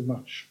sin is too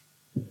much,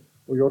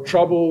 or your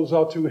troubles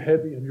are too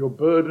heavy and your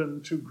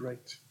burden too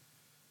great,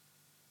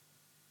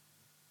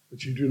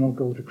 that you do not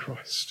go to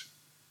Christ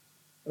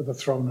at the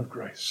throne of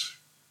grace.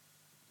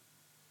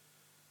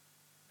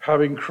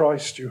 Having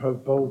Christ, you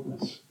have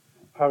boldness.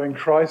 Having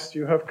Christ,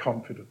 you have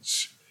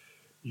confidence.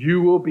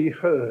 You will be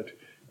heard.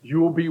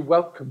 You will be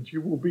welcomed. You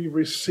will be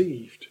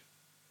received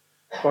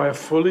by a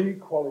fully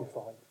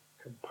qualified,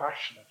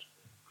 compassionate,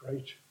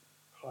 great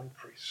high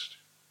priest.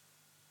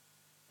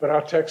 But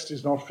our text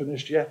is not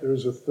finished yet. There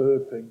is a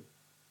third thing.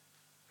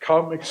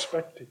 Come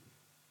expecting.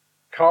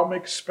 Come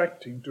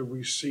expecting to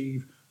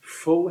receive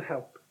full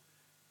help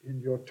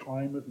in your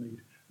time of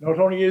need. Not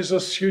only is a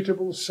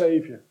suitable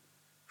Savior,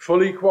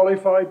 fully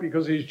qualified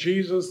because he's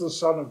Jesus, the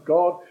Son of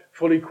God,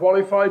 fully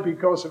qualified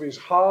because of his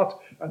heart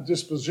and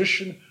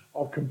disposition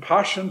of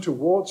compassion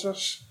towards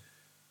us.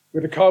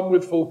 We're to come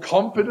with full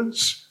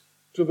confidence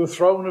to the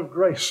throne of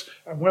grace.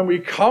 And when we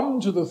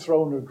come to the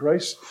throne of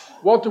grace,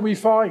 what do we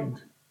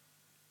find?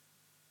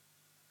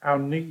 Our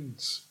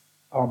needs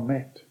are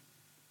met.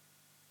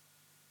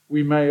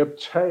 We may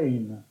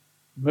obtain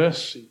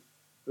mercy,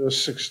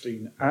 verse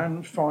 16,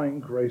 and find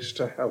grace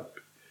to help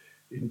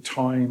in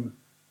time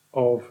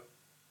of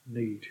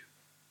need.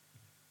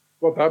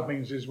 What that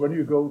means is when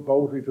you go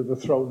boldly to the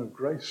throne of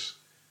grace,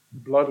 the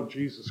blood of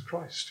Jesus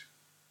Christ,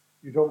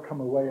 you don't come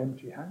away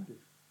empty-handed.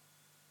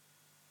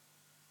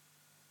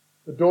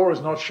 The door is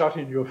not shut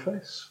in your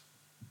face.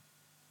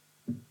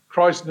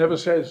 Christ never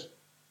says,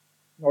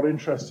 not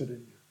interested in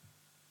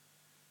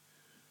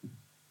you.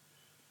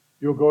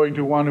 You're going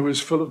to one who is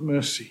full of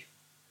mercy,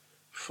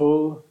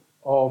 full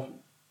of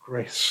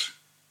grace,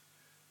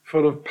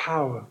 full of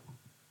power,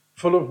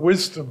 full of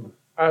wisdom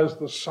as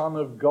the Son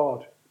of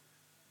God,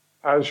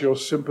 as your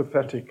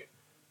sympathetic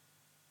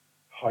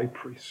high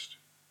priest.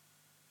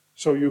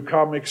 So you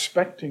come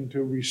expecting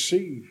to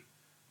receive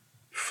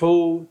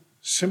full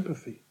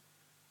sympathy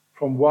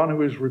from one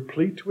who is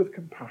replete with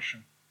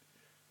compassion,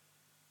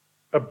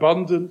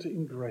 abundant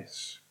in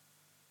grace.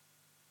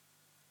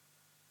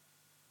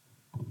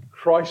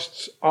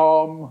 Christ's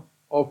arm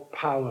of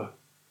power,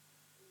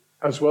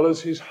 as well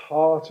as his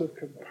heart of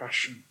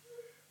compassion,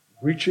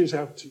 reaches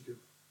out to you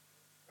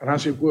and,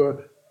 as it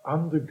were,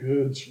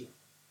 undergirds you.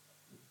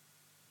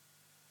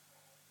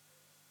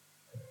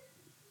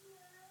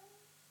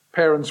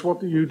 Parents, what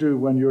do you do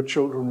when your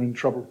children are in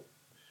trouble?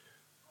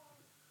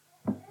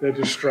 They're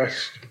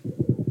distressed.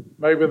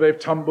 Maybe they've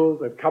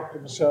tumbled, they've cut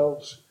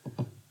themselves.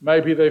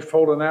 Maybe they've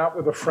fallen out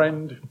with a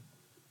friend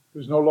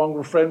who's no longer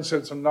a friend,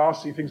 said some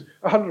nasty things,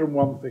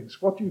 101 things.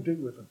 What do you do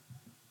with them?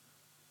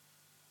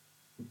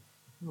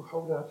 You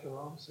hold out your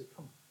arms and say,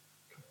 come.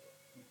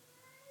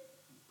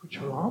 Put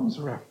your arms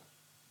around them.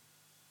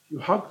 You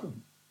hug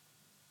them.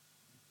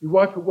 You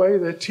wipe away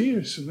their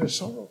tears and their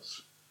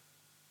sorrows.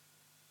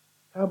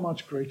 How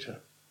much greater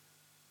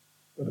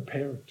than a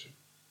parent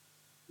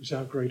is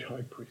our great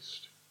high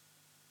priest.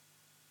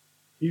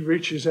 He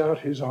reaches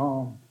out his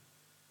arm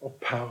of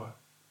power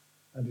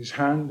and his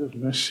hand of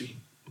mercy.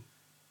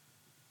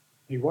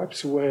 He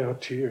wipes away our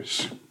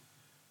tears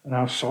and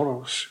our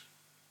sorrows.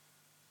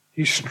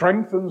 He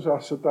strengthens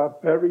us at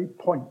that very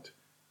point,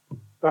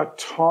 that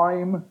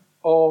time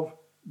of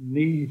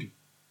need.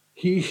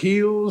 He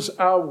heals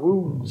our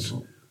wounds.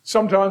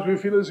 Sometimes we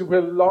feel as if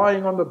we're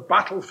lying on the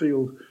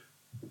battlefield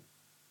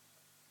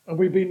and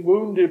we've been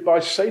wounded by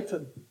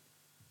Satan.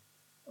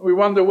 We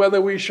wonder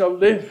whether we shall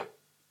live.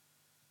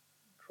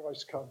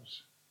 Christ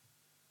comes,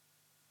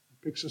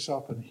 he picks us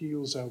up and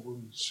heals our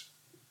wounds,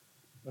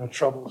 our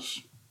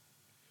troubles.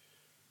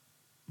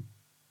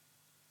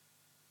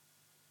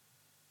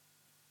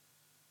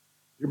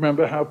 You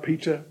remember how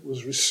Peter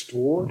was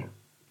restored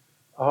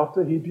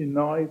after he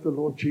denied the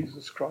Lord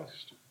Jesus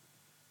Christ?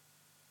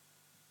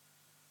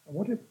 And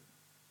what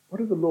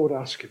did the Lord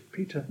ask him?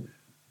 Peter,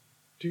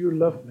 do you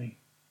love me?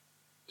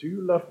 Do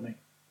you love me?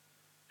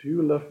 Do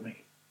you love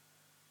me?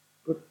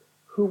 But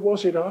who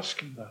was it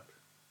asking that?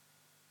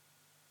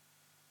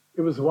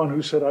 It was the one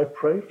who said, I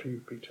pray for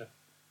you, Peter,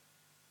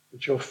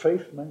 that your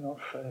faith may not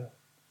fail.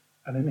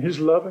 And in his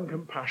love and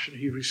compassion,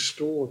 he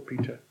restored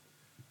Peter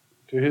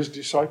to his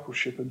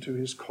discipleship and to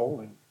his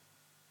calling.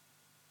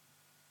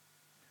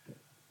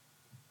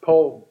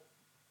 Paul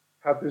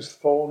had this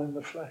thorn in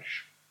the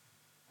flesh.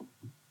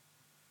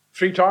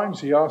 3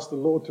 times he asked the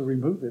Lord to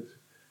remove it,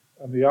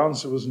 and the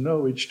answer was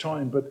no each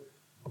time, but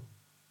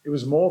it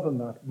was more than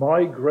that.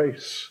 My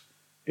grace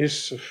is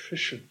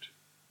sufficient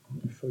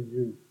for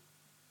you.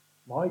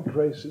 My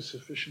grace is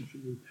sufficient for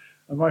you.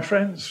 And my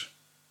friends,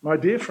 my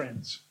dear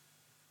friends,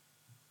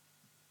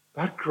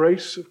 that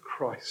grace of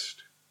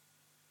Christ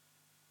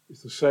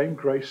is the same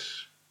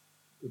grace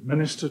that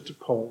ministered to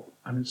Paul,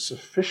 and it's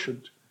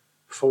sufficient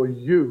for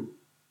you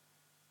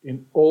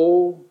in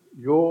all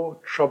your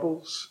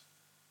troubles,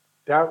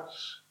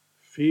 doubts,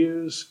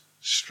 fears,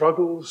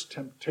 struggles,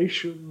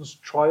 temptations,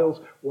 trials,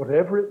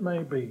 whatever it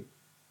may be.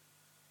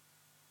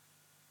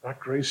 That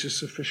grace is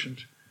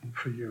sufficient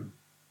for you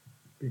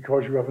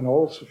because you have an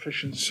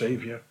all-sufficient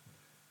Savior,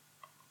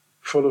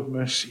 full of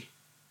mercy,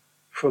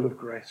 full of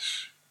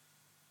grace.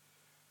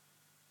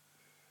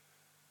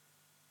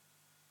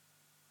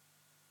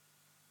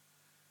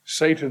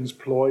 Satan's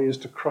ploy is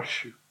to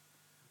crush you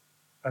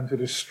and to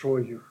destroy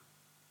you.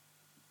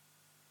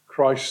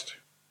 Christ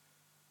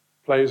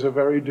plays a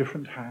very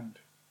different hand.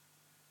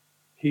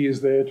 He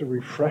is there to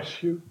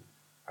refresh you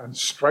and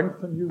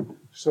strengthen you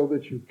so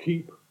that you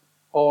keep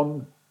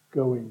on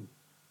going,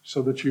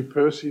 so that you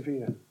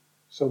persevere,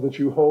 so that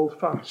you hold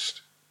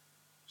fast,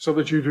 so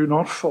that you do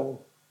not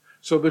fall,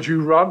 so that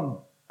you run,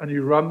 and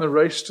you run the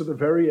race to the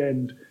very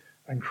end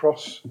and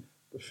cross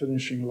the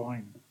finishing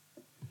line.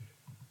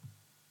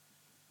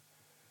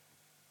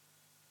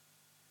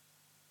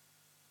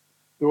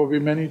 There will be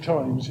many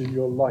times in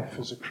your life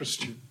as a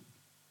Christian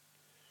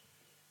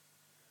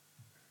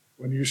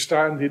when you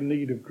stand in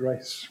need of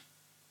grace.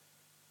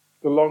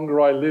 The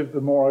longer I live,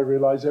 the more I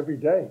realize every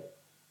day,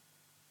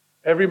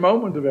 every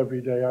moment of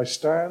every day, I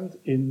stand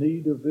in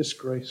need of this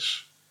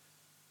grace.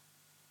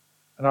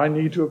 And I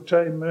need to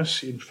obtain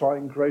mercy and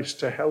find grace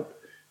to help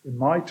in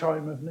my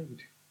time of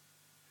need.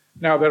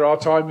 Now, there are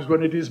times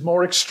when it is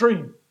more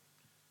extreme.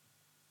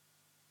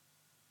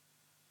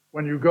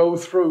 When you go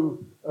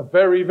through a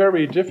very,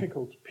 very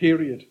difficult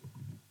period,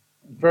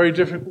 a very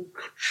difficult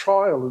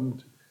trial,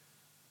 and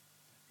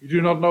you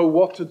do not know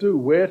what to do,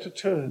 where to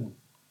turn.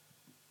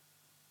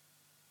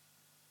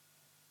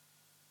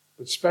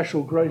 But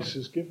special grace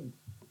is given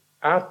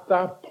at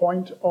that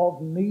point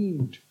of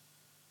need.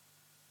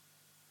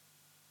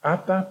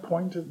 At that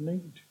point of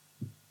need.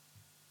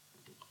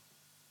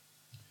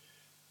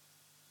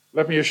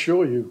 Let me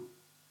assure you,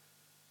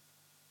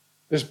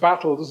 this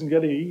battle doesn't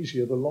get any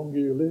easier the longer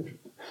you live.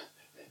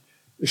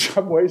 In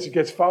some ways, it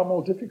gets far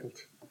more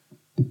difficult.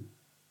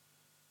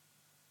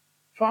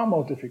 Far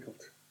more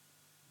difficult.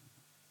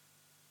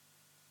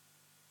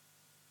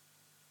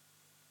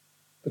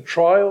 The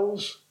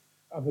trials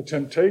and the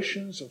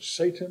temptations of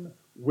Satan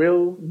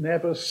will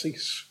never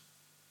cease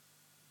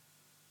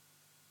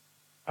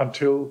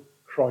until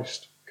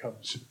Christ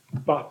comes.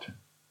 But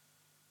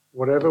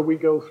whatever we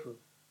go through,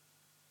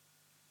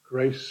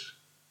 grace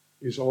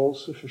is all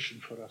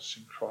sufficient for us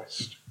in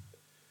Christ.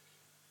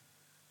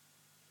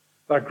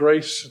 That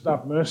grace,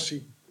 that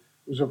mercy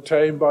was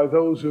obtained by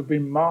those who have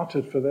been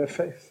martyred for their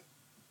faith.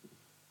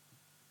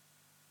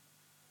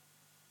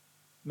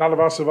 None of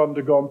us have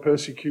undergone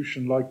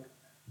persecution like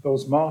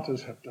those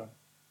martyrs have done.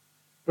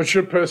 But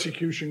should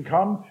persecution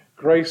come,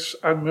 grace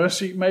and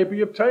mercy may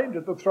be obtained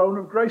at the throne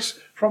of grace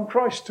from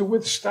Christ to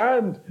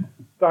withstand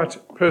that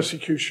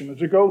persecution and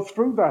to go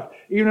through that,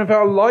 even if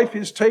our life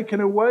is taken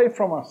away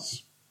from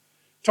us.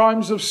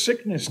 Times of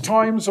sickness,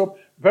 times of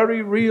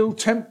very real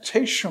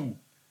temptation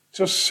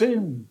to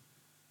sin,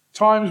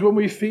 times when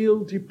we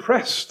feel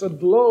depressed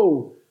and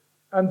low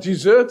and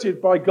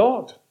deserted by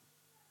God.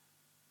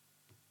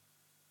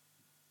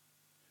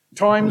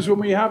 Times when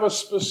we have a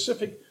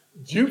specific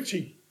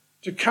duty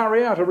to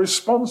carry out, a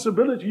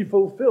responsibility to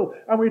fulfill,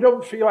 and we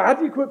don't feel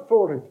adequate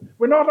for it.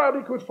 We're not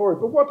adequate for it,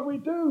 but what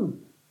do?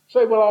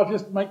 Say, well, I'll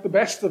just make the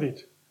best of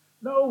it.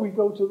 No, we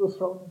go to the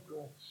throne of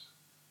grace.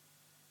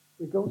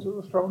 We go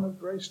to the throne of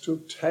grace to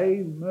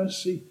obtain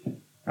mercy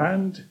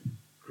and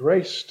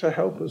grace to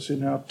help us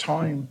in our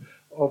time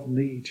of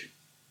need.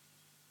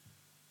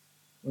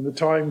 When the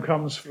time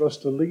comes for us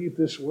to leave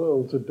this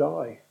world, to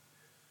die,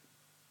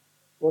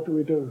 what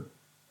do?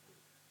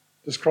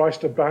 Does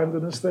Christ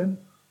abandon us then?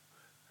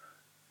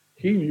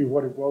 He knew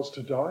what it was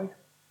to die.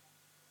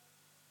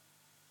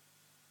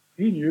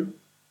 He knew.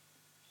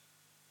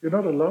 You're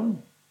not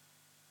alone.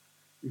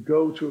 You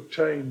go to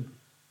obtain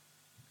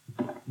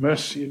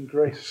mercy and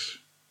grace.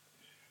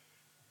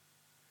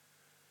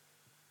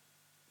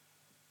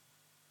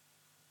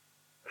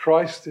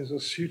 Christ is a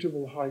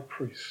suitable high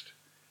priest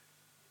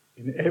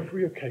in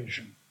every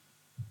occasion,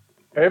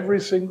 every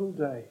single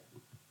day,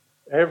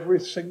 every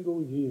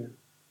single year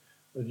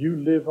that you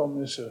live on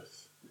this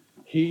earth.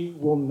 He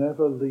will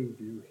never leave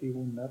you. He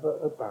will never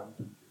abandon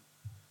you.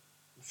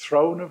 The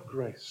throne of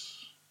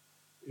grace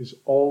is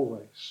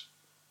always,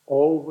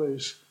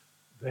 always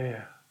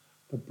there.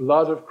 The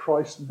blood of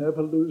Christ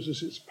never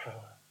loses its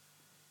power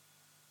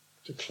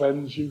to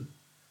cleanse you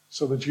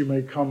so that you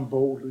may come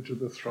boldly to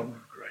the throne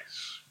of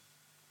grace.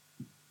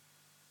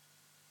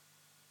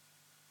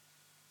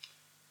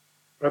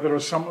 But there are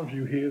some of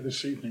you here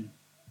this evening.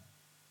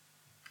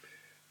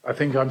 I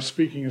think I'm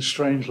speaking a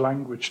strange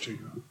language to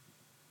you.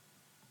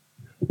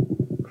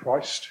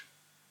 Christ,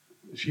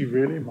 is he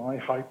really my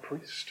high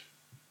priest?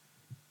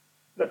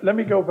 Let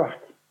me go back.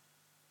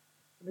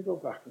 Let me go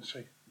back and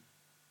say,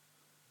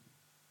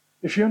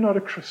 if you're not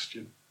a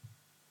Christian,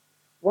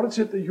 what is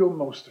it that you're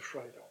most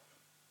afraid of?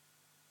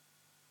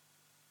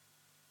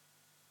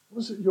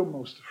 What is it you're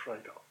most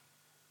afraid of?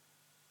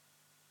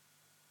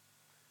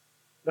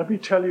 Let me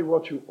tell you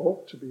what you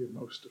ought to be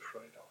most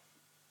afraid of.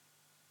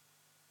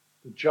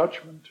 The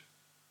judgment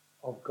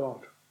of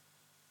God.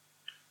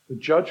 The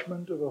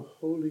judgment of a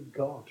holy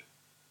God.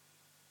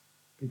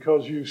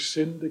 Because you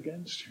sinned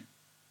against him.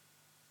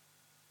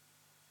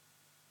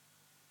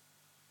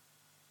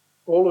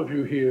 All of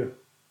you here,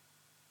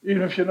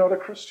 even if you're not a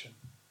Christian,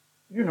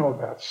 you know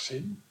about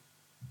sin.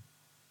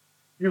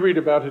 You read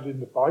about it in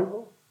the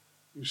Bible.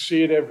 You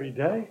see it every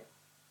day.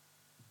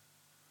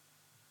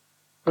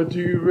 But do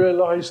you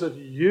realize that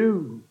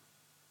you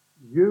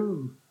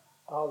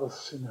are the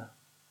sinner?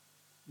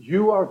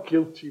 You are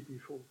guilty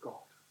before God.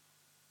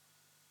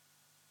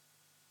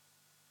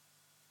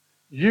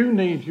 You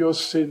need your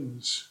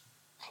sins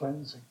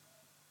cleansing,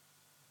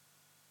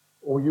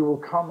 or you will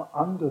come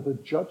under the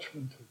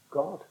judgment of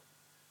God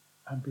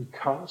and be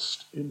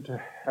cast into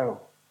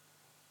hell.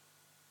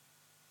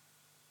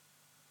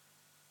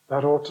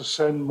 That ought to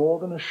send more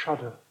than a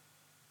shudder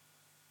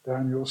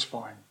down your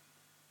spine.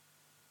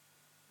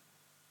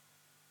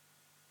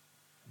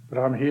 But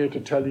I'm here to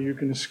tell you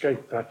can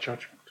escape that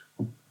judgment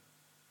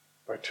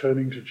by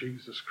turning to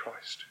Jesus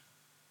Christ.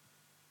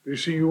 You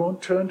see, you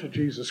won't turn to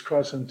Jesus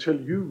Christ until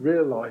you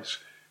realize,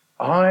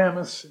 I am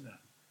a sinner.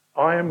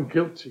 I am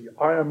guilty.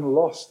 I am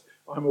lost.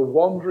 I'm a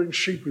wandering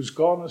sheep who's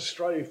gone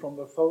astray from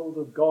the fold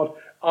of God.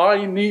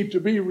 I need to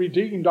be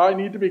redeemed. I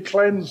need to be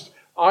cleansed.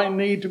 I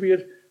need to be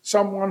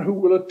someone who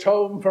will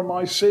atone for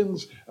my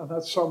sins. And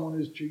that someone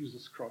is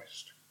Jesus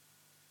Christ.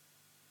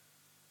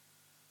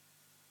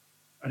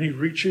 And he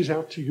reaches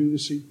out to you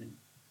this evening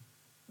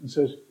and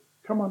says,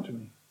 come unto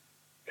me.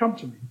 Come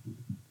to me.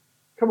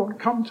 Come on,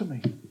 come to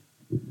me.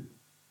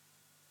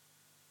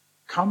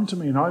 Come to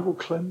me and I will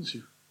cleanse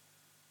you.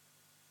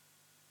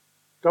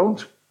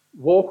 Don't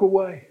walk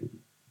away.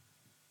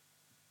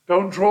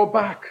 Don't draw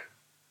back.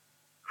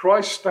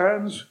 Christ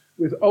stands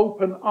with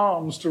open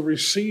arms to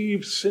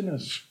receive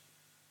sinners.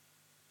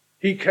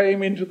 He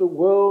came into the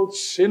world,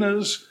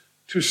 sinners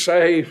to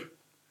save.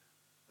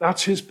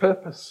 That's his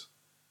purpose.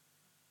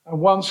 And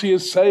once he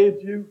has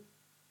saved you,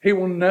 he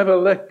will never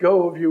let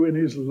go of you in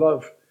his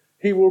love.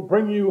 He will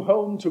bring you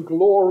home to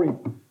glory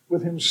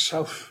with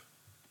himself,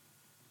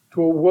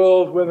 to a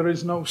world where there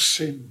is no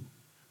sin,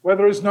 where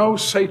there is no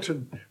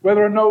Satan, where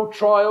there are no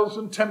trials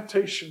and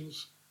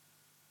temptations,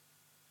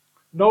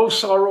 no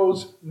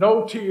sorrows,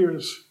 no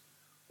tears,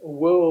 a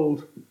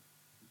world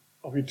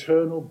of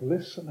eternal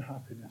bliss and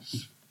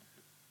happiness.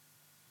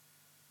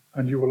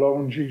 And you will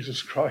own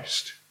Jesus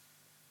Christ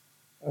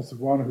as the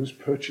one who's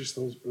purchased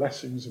those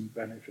blessings and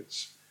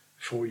benefits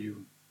for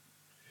you.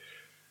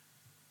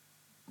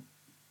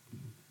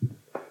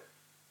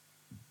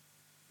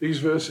 These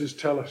verses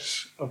tell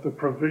us of the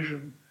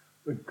provision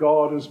that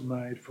God has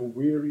made for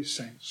weary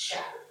saints,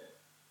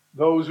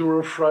 those who are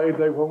afraid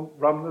they won't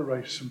run the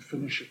race and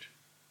finish it,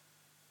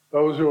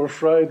 those who are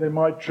afraid they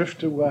might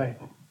drift away.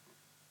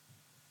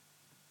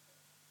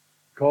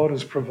 God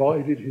has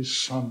provided his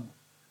Son,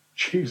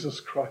 Jesus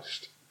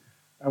Christ,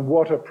 and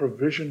what a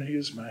provision he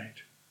has made.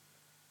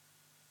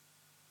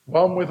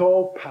 One with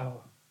all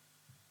power,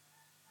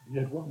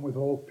 yet one with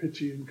all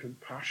pity and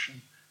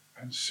compassion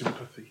and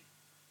sympathy.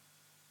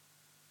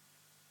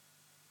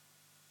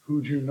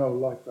 Who do you know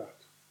like that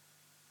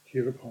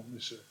here upon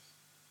this earth?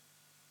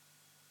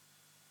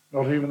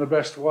 Not even the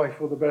best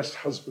wife or the best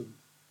husband,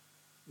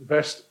 the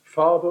best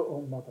father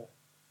or mother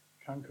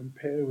can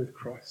compare with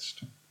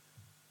Christ.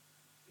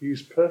 He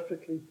is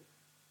perfectly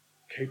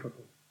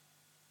capable,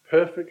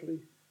 perfectly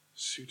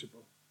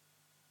suitable.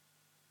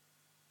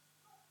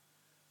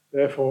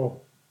 Therefore,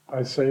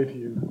 I say to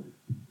you,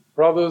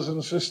 brothers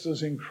and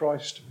sisters in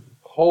Christ,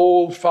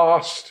 hold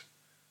fast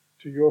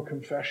to your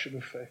confession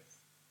of faith.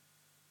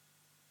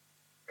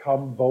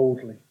 Come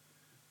boldly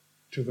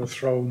to the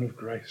throne of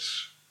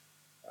grace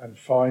and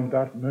find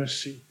that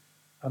mercy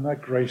and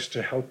that grace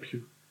to help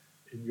you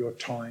in your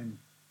time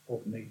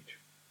of need.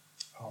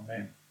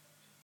 Amen.